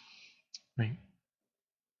 right?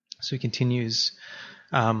 So he continues.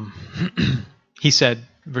 He said,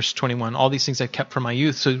 verse 21, all these things I kept from my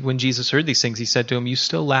youth. So when Jesus heard these things, he said to him, you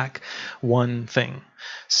still lack one thing.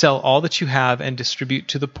 Sell all that you have and distribute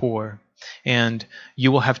to the poor, and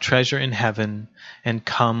you will have treasure in heaven, and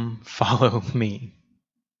come follow me.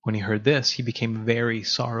 When he heard this, he became very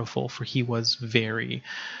sorrowful, for he was very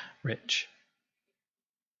rich.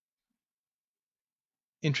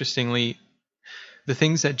 Interestingly, the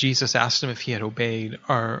things that Jesus asked him if he had obeyed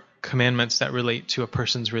are commandments that relate to a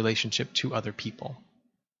person's relationship to other people.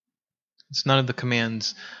 It's none of the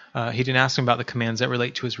commands. He didn't ask him about the commands that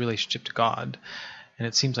relate to his relationship to God. And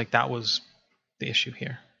it seems like that was the issue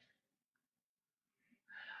here.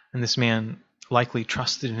 And this man likely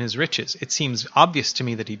trusted in his riches. It seems obvious to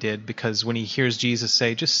me that he did, because when he hears Jesus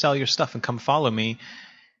say, just sell your stuff and come follow me,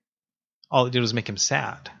 all it did was make him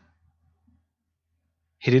sad.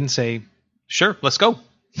 He didn't say, sure, let's go.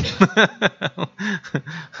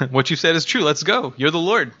 What you said is true. Let's go. You're the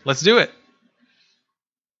Lord. Let's do it.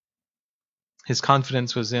 His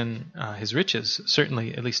confidence was in his riches,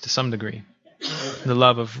 certainly, at least to some degree. The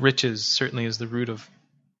love of riches certainly is the root of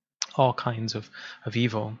all kinds of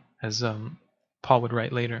evil, as Paul would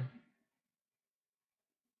write later.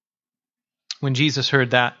 When Jesus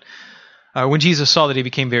heard that, when Jesus saw that he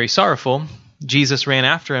became very sorrowful, Jesus ran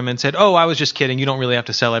after him and said, oh, I was just kidding. You don't really have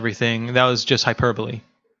to sell everything. That was just hyperbole.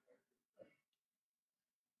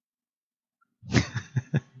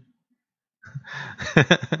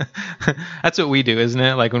 That's what we do, isn't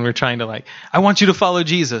it? Like when we're trying to I want you to follow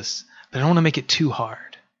Jesus, but I don't want to make it too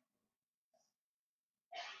hard.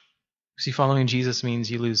 See, following Jesus means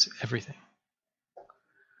you lose everything.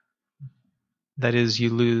 That is, you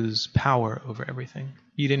lose power over everything.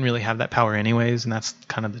 You didn't really have that power anyways, and that's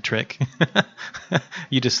kind of the trick.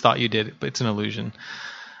 You just thought you did, but it's an illusion.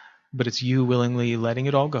 But it's you willingly letting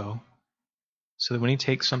it all go, so that when he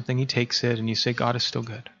takes something, he takes it, and you say, God is still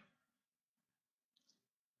good.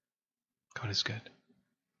 God is good.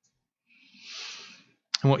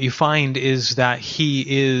 And what you find is that he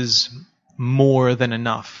is more than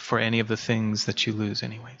enough for any of the things that you lose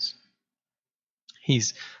anyways.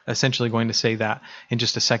 He's essentially going to say that in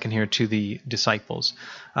just a second here to the disciples.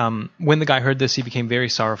 When the guy heard this, he became very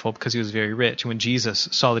sorrowful because he was very rich. And when Jesus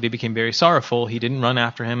saw that he became very sorrowful, he didn't run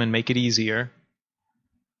after him and make it easier.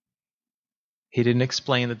 He didn't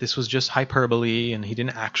explain that this was just hyperbole and he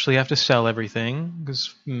didn't actually have to sell everything.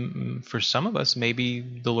 Because for some of us, maybe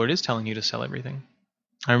the Lord is telling you to sell everything.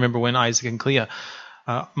 I remember when Isaac and Clea,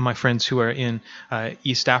 my friends who are in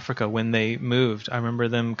East Africa, when they moved, I remember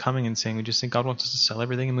them coming and saying, we just think God wants us to sell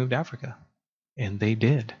everything and move to Africa. And they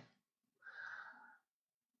did.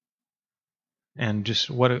 And just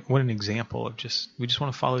what an example of we just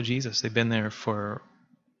want to follow Jesus. They've been there for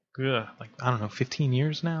 15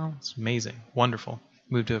 years now. It's amazing, wonderful.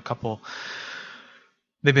 Moved to a couple.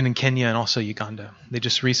 They've been in Kenya and also Uganda. They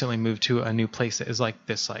just recently moved to a new place that is like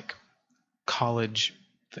this college.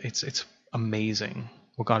 It's amazing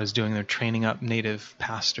what God is doing. They're training up native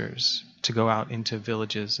pastors to go out into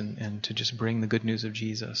villages and to just bring the good news of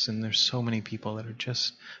Jesus. And there's so many people that are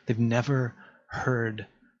they've never heard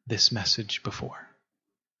this message before.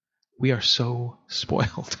 We are so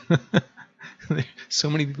spoiled. So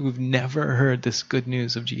many people who've never heard this good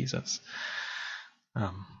news of Jesus.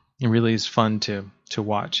 It really is fun to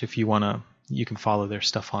watch. If you want to, you can follow their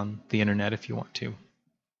stuff on the internet if you want to.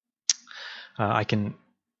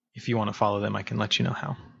 If you want to follow them, I can let you know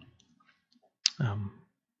how.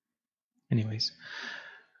 Anyways.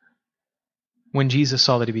 When Jesus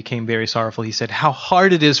saw that he became very sorrowful, he said, "How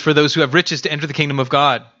hard it is for those who have riches to enter the kingdom of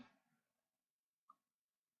God."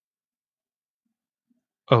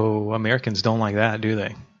 Oh, Americans don't like that, do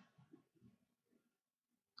they?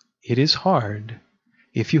 It is hard,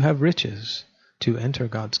 if you have riches, to enter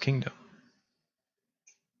God's kingdom.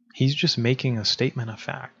 He's just making a statement of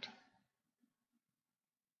fact.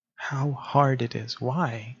 How hard it is.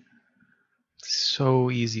 Why? It's so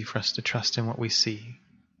easy for us to trust in what we see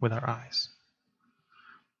with our eyes.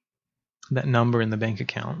 That number in the bank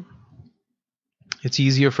account. It's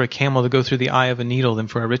easier for a camel to go through the eye of a needle than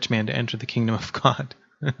for a rich man to enter the kingdom of God.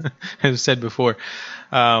 As I said before,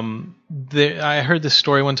 I heard this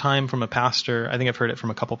story one time from a pastor. I think I've heard it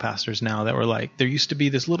from a couple pastors now that were like, there used to be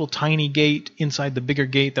this little tiny gate inside the bigger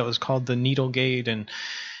gate that was called the needle gate, and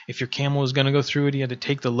if your camel was going to go through it, he had to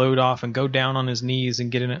take the load off and go down on his knees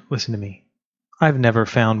and get in it. Listen to me. I've never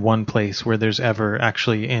found one place where there's ever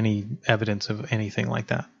actually any evidence of anything like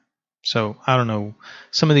that. So I don't know.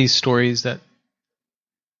 Some of these stories that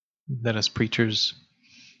us preachers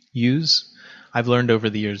use, I've learned over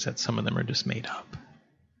the years that some of them are just made up.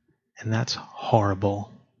 And that's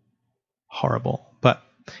horrible. Horrible. But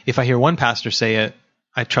if I hear one pastor say it,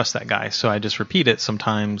 I trust that guy. So I just repeat it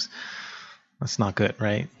sometimes. That's not good,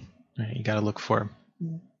 right? You got to look for,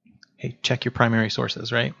 hey, check your primary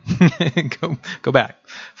sources, right? Go back.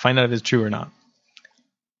 Find out if it's true or not.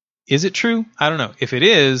 Is it true? I don't know. If it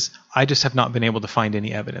is, I just have not been able to find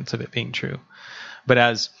any evidence of it being true. But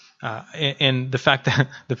and the fact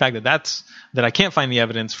that I can't find the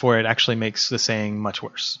evidence for it actually makes the saying much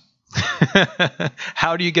worse.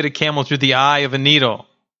 How do you get a camel through the eye of a needle?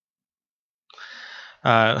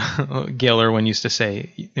 Gail Irwin used to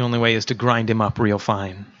say, the only way is to grind him up real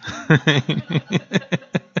fine.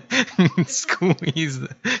 Squeeze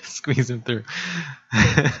him through.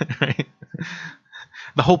 Right?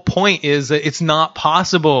 The whole point is that it's not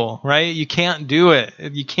possible, right? You can't do it.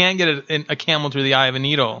 You can't get a camel through the eye of a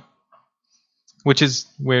needle, which is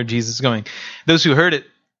where Jesus is going. Those who heard it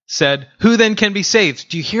said, "Who then can be saved?"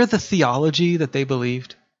 Do you hear the theology that they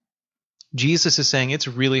believed? Jesus is saying it's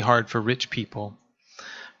really hard for rich people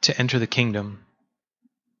to enter the kingdom.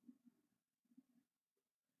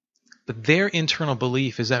 But their internal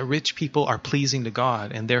belief is that rich people are pleasing to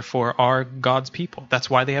God and therefore are God's people. That's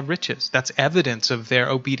why they have riches. That's evidence of their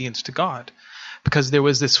obedience to God. Because there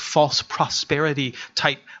was this false prosperity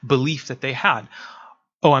type belief that they had.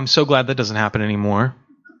 Oh, I'm so glad that doesn't happen anymore.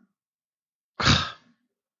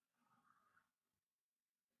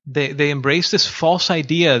 They embrace this false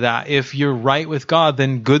idea that if you're right with God,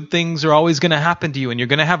 then good things are always going to happen to you, and you're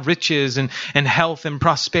going to have riches and health and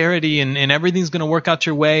prosperity, and everything's going to work out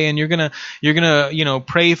your way, and you're gonna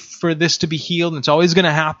pray for this to be healed, and it's always going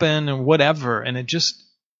to happen, and whatever. And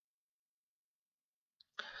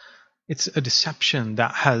it's a deception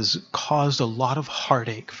that has caused a lot of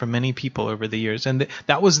heartache for many people over the years. And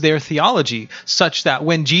that was their theology, such that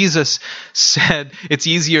when Jesus said it's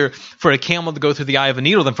easier for a camel to go through the eye of a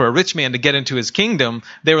needle than for a rich man to get into his kingdom,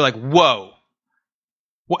 they were like, whoa,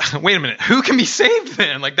 wait a minute, who can be saved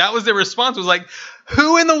then? Like, that was their response, was like,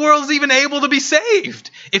 who in the world is even able to be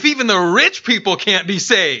saved if even the rich people can't be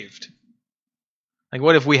saved? Like,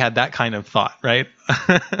 what if we had that kind of thought, right?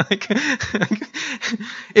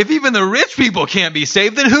 If even the rich people can't be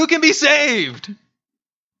saved, then who can be saved?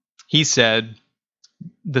 He said,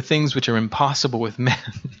 the things which are impossible with men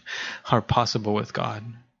are possible with God,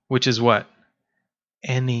 which is what?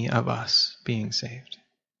 Any of us being saved.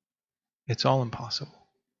 It's all impossible.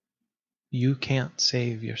 You can't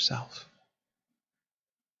save yourself.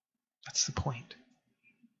 That's the point.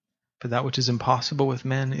 But that which is impossible with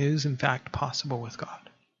men is, in fact, possible with God.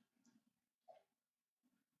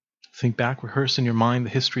 Think back, rehearse in your mind the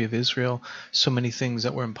history of Israel. So many things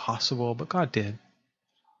that were impossible, but God did.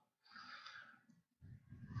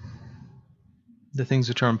 The things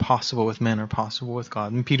which are impossible with men are possible with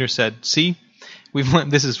God. And Peter said, see, we've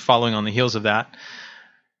learned, this is following on the heels of that.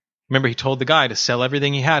 Remember, he told the guy to sell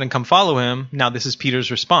everything he had and come follow him. Now this is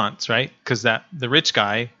Peter's response, right? Because the rich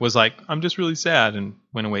guy was like, I'm just really sad, and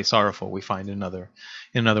went away sorrowful. We find in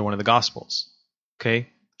another one of the Gospels. Okay?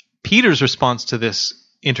 Peter's response to this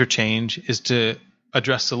interchange is to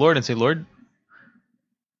address the Lord and say, Lord,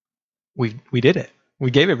 we did it.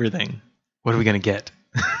 We gave everything. What are we going to get?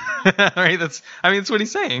 Right? That's what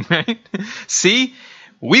he's saying, right? See,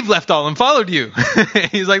 we've left all and followed you.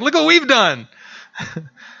 He's like, look what we've done.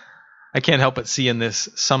 I can't help but see in this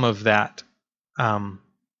some of that Pharisee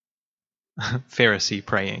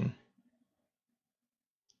praying.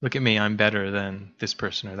 Look at me, I'm better than this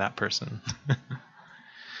person or that person.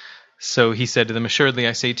 So he said to them, assuredly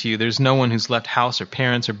I say to you, there's no one who's left house or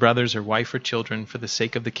parents or brothers or wife or children for the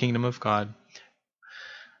sake of the kingdom of God.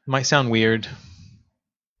 It might sound weird.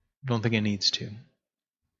 I don't think it needs to.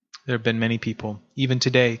 There have been many people, even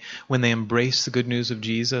today, when they embrace the good news of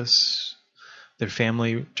Jesus, their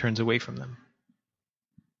family turns away from them.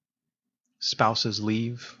 Spouses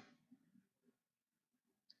leave.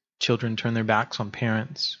 Children turn their backs on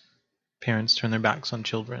parents. Parents turn their backs on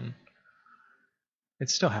children. It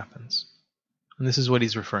still happens. And this is what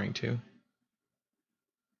he's referring to.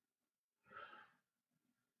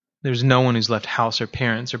 There's no one who's left house or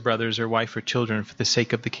parents or brothers or wife or children for the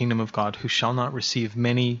sake of the kingdom of God who shall not receive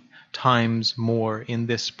many times more in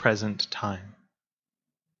this present time.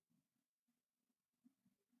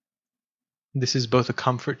 This is both a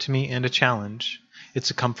comfort to me and a challenge.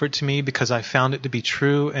 It's a comfort to me because I found it to be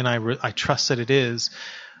true, and I trust that it is.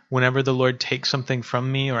 Whenever the Lord takes something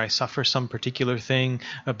from me or I suffer some particular thing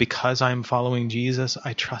because I'm following Jesus,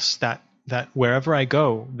 I trust that wherever I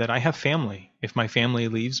go, that I have family. If my family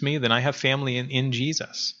leaves me, then I have family in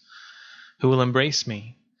Jesus who will embrace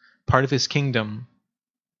me, part of his kingdom.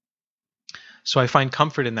 So I find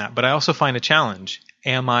comfort in that, but I also find a challenge.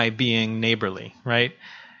 Am I being neighborly, right?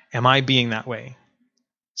 Am I being that way?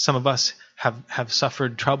 Some of us have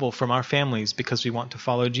suffered trouble from our families because we want to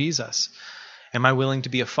follow Jesus. Am I willing to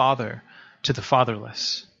be a father to the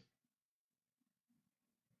fatherless?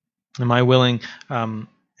 Am I willing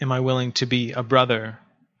to be a brother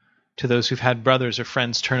to those who've had brothers or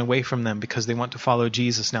friends turn away from them because they want to follow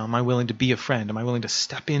Jesus now? Am I willing to be a friend? Am I willing to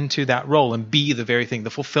step into that role and be the very thing, the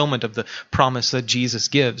fulfillment of the promise that Jesus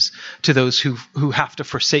gives to those who have to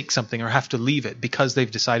forsake something or have to leave it because they've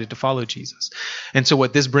decided to follow Jesus? And so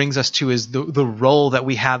what this brings us to is the role that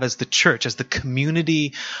we have as the church, as the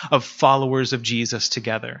community of followers of Jesus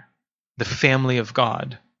together, the family of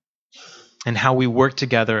God, and how we work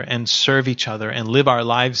together and serve each other and live our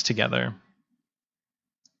lives together.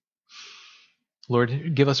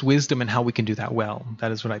 Lord, give us wisdom in how we can do that well.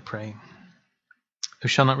 That is what I pray. Who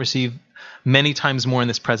shall not receive many times more in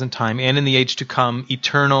this present time and in the age to come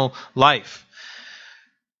eternal life.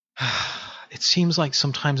 It seems like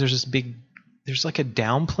sometimes there's like a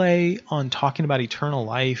downplay on talking about eternal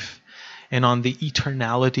life and on the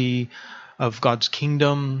eternality of God's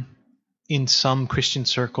kingdom in some Christian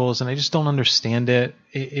circles, and I just don't understand it.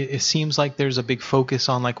 It seems like there's a big focus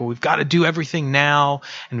on like, well, we've got to do everything now,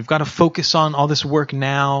 and we've got to focus on all this work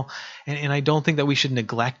now, and I don't think that we should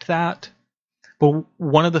neglect that. But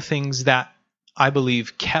one of the things that I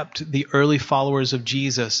believe kept the early followers of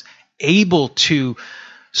Jesus able to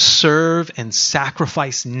serve and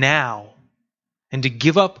sacrifice now and to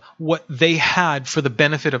give up what they had for the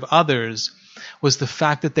benefit of others was the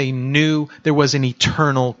fact that they knew there was an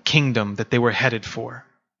eternal kingdom that they were headed for.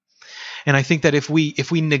 And I think that if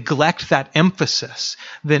we neglect that emphasis,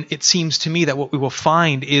 then it seems to me that what we will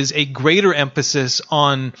find is a greater emphasis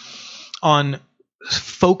on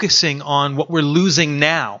focusing on what we're losing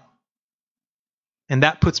now. And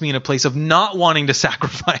that puts me in a place of not wanting to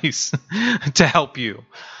sacrifice to help you,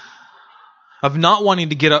 of not wanting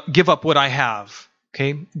to give up what I have.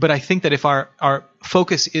 Okay, but I think that if our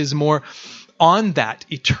focus is more on that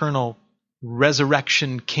eternal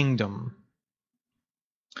resurrection kingdom,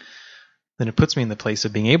 then it puts me in the place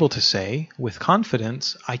of being able to say with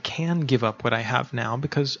confidence, I can give up what I have now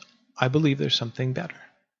because I believe there's something better.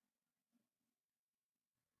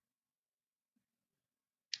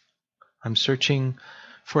 I'm searching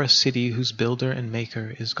for a city whose builder and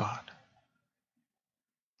maker is God.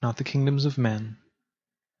 Not the kingdoms of men,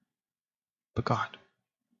 but God.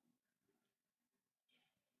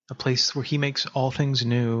 A place where he makes all things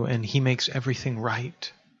new and he makes everything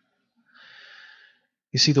right.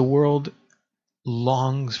 You see, the world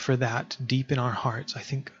longs for that deep in our hearts. I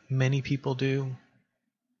think many people do.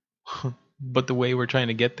 But the way we're trying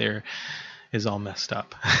to get there is all messed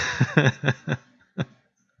up.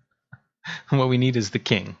 What we need is the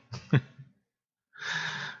king.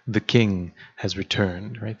 The king has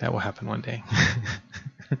returned, right? That will happen one day.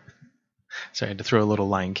 Sorry, I had to throw a little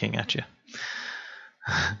Lion King at you.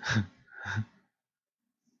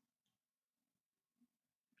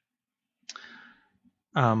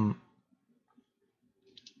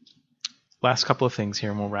 Last couple of things here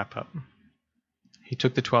and we'll wrap up. He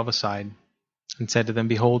took the 12 aside and said to them,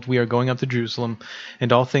 "Behold, we are going up to Jerusalem,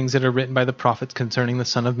 and all things that are written by the prophets concerning the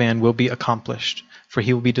Son of Man will be accomplished. For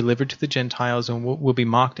he will be delivered to the Gentiles, and will be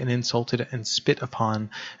mocked and insulted and spit upon,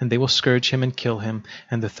 and they will scourge him and kill him,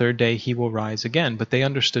 and the third day he will rise again." But they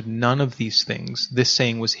understood none of these things. This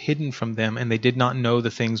saying was hidden from them, and they did not know the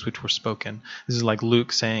things which were spoken. This is like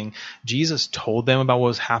Luke saying, Jesus told them about what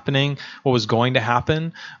was happening, what was going to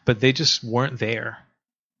happen, but they just weren't there.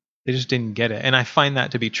 They just didn't get it. And I find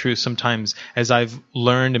that to be true sometimes as I've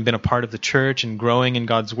learned and been a part of the church and growing in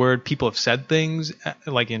God's word. People have said things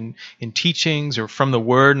like in teachings or from the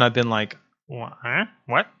word, and I've been like, what?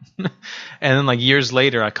 And then like years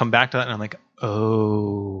later, I come back to that and I'm like,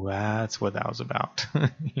 oh, that's what that was about.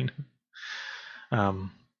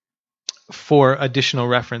 For additional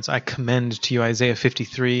reference, I commend to you Isaiah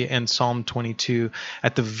 53 and Psalm 22.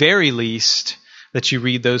 At the very least, that you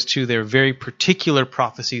read those two. They're very particular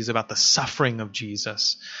prophecies about the suffering of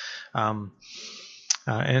Jesus.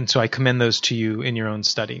 And so I commend those to you in your own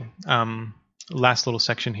study. Last little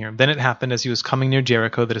section here. Then it happened as he was coming near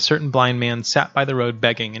Jericho that a certain blind man sat by the road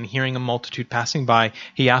begging, and hearing a multitude passing by,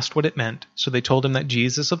 he asked what it meant. So they told him that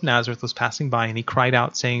Jesus of Nazareth was passing by, and he cried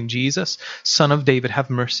out, saying, "Jesus, Son of David, have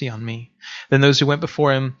mercy on me." Then those who went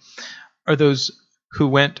before him, or those who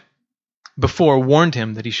went before, warned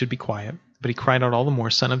him that he should be quiet. But he cried out all the more,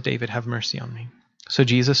 "Son of David, have mercy on me." So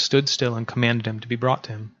Jesus stood still and commanded him to be brought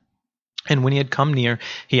to him. And when he had come near,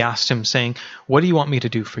 he asked him, saying, "What do you want me to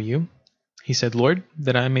do for you?" He said, "Lord,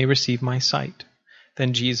 that I may receive my sight."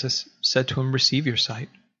 Then Jesus said to him, "Receive your sight.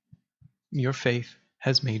 Your faith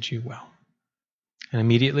has made you well." And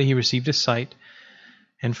immediately he received his sight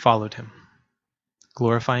and followed him,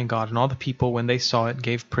 glorifying God. And all the people, when they saw it,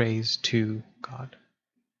 gave praise to God.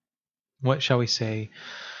 What shall we say?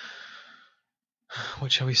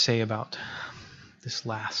 What shall we say about this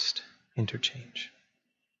last interchange?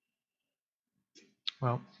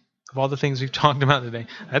 Well, of all the things we've talked about today,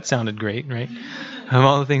 that sounded great, right? Of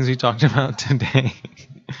all the things we talked about today,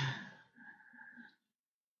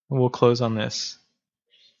 we'll close on this.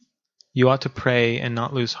 You ought to pray and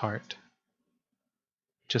not lose heart.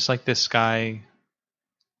 Just like this guy,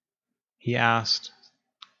 he asked,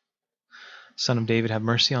 "Son of David, have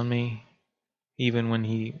mercy on me." Even when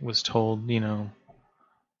he was told,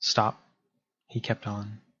 stop, he kept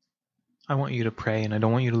on. I want you to pray, and I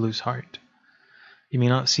don't want you to lose heart. You may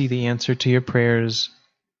not see the answer to your prayers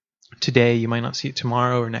today. You might not see it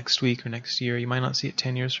tomorrow or next week or next year. You might not see it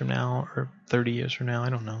 10 years from now or 30 years from now. I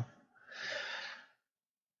don't know.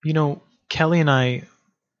 Kelly and I,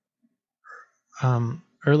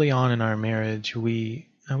 early on in our marriage, we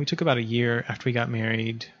took about a year after we got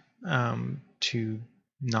married to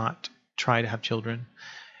not try to have children.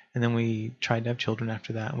 And then we tried to have children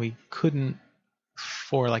after that. And we couldn't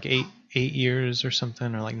for like eight years or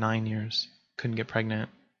something, or like 9 years. Couldn't get pregnant.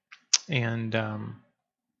 And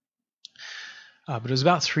but it was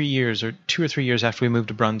about 3 years or 2 or 3 years after we moved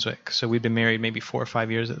to Brunswick. So we'd been married maybe 4 or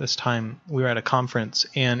 5 years at this time. We were at a conference,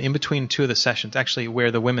 and in between two of the sessions, actually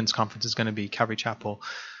where the women's conference is going to be, Calvary Chapel,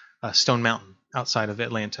 Stone Mountain, outside of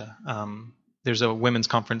Atlanta. There's a women's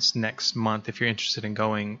conference next month. If you're interested in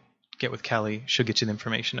going, get with Kelly. She'll get you the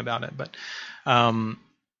information about it. But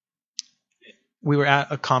we were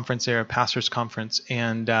at a conference there, a pastor's conference,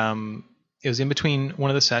 and it was in between one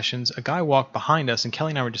of the sessions. A guy walked behind us, and Kelly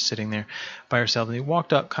and I were just sitting there by ourselves. And he walked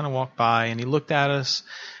by, and he looked at us,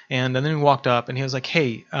 and then he walked up, and he was like,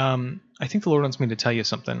 "Hey, I think the Lord wants me to tell you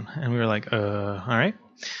something." And we were like, all right.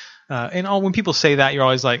 And when people say that, you're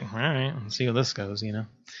always like, all right, let's see how this goes,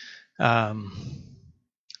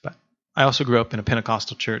 But I also grew up in a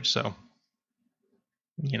Pentecostal church, so,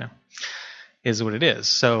 is what it is.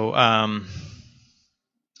 So I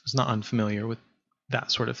was not unfamiliar with that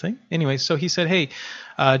sort of thing. Anyway, so he said, "Hey,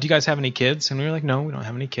 do you guys have any kids?" And we were like, "No, we don't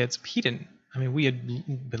have any kids." But he didn't. I mean, we had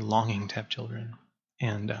been longing to have children.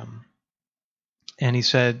 And he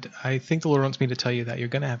said, "I think the Lord wants me to tell you that you're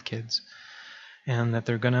going to have kids, and that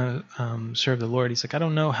they're going to serve the Lord." He's like, "I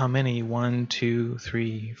don't know how many, 1, 2,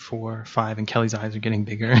 3, 4, 5. And Kelly's eyes are getting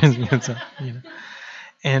bigger. So,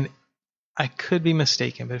 And I could be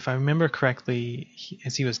mistaken, but if I remember correctly,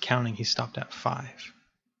 as he was counting, he stopped at 5.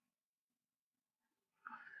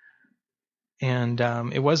 And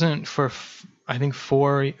it wasn't for, I think,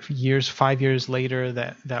 5 years later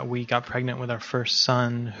that we got pregnant with our first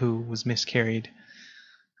son who was miscarried.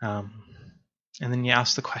 And then you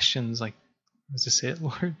ask the questions like, was this it,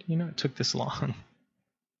 Lord? It took this long.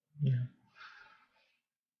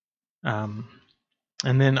 And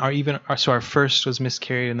then our first was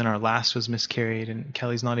miscarried, and then our last was miscarried, and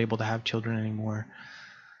Kelly's not able to have children anymore.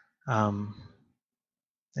 And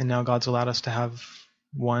now God's allowed us to have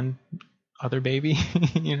one other baby,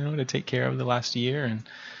 to take care of the last year,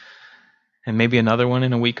 and maybe another one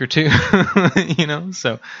in a week or two,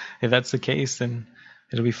 So if that's the case, then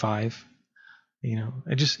it'll be 5.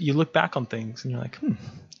 You look back on things and you're like,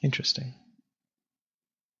 interesting.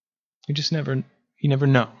 You never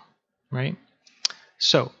know, right?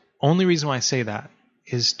 So, only reason why I say that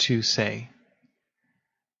is to say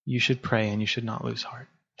you should pray and you should not lose heart.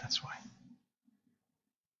 That's why.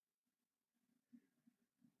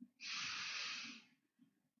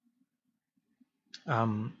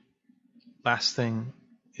 Last thing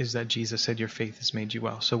is that Jesus said your faith has made you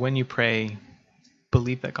well. So when you pray,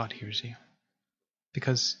 believe that God hears you.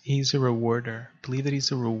 Because he's a rewarder. Believe that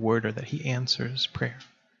he's a rewarder, that he answers prayer.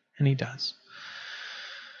 And he does.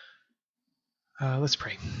 Let's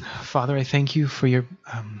pray. Father, I thank you for your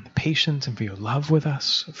patience and for your love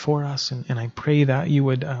for us. And I pray that you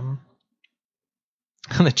would, that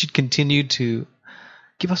you'd continue to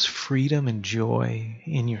give us freedom and joy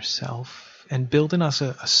in yourself and build in us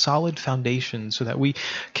a solid foundation so that we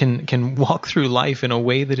can walk through life in a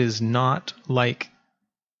way that is not like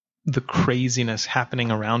the craziness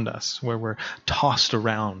happening around us, where we're tossed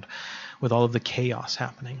around with all of the chaos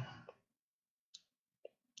happening.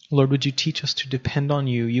 Lord, would you teach us to depend on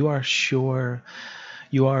you? You are sure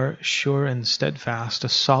and steadfast, a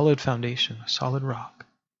solid foundation, a solid rock.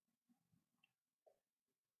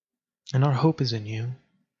 And our hope is in you.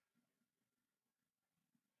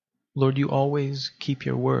 Lord, you always keep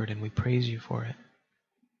your word, and we praise you for it.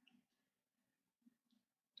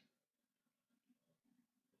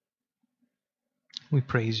 We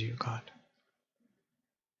praise you, God.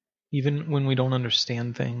 Even when we don't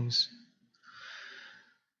understand things,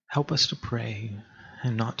 help us to pray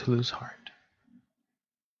and not to lose heart.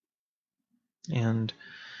 And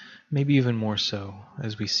maybe even more so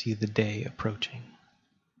as we see the day approaching,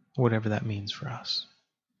 whatever that means for us.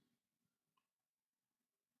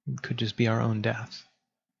 It could just be our own death.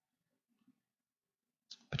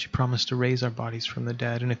 But you promised to raise our bodies from the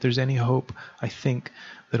dead. And if there's any hope, I think,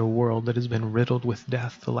 that a world that has been riddled with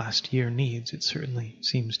death the last year needs, it certainly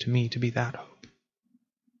seems to me to be that hope.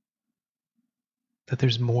 That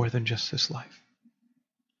there's more than just this life.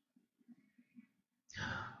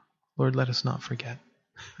 Lord, let us not forget.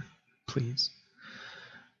 Please.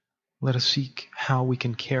 Let us seek how we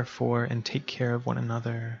can care for and take care of one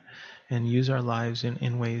another and use our lives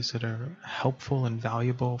in ways that are helpful and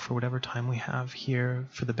valuable for whatever time we have here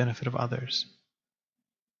for the benefit of others.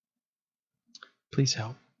 Please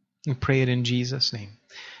help. We pray it in Jesus' name.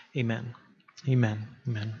 Amen. Amen.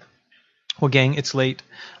 Amen. Well, gang, it's late.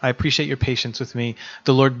 I appreciate your patience with me.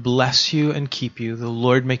 The Lord bless you and keep you. The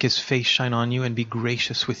Lord make his face shine on you and be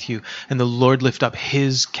gracious with you. And the Lord lift up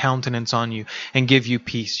his countenance on you and give you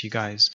peace, you guys.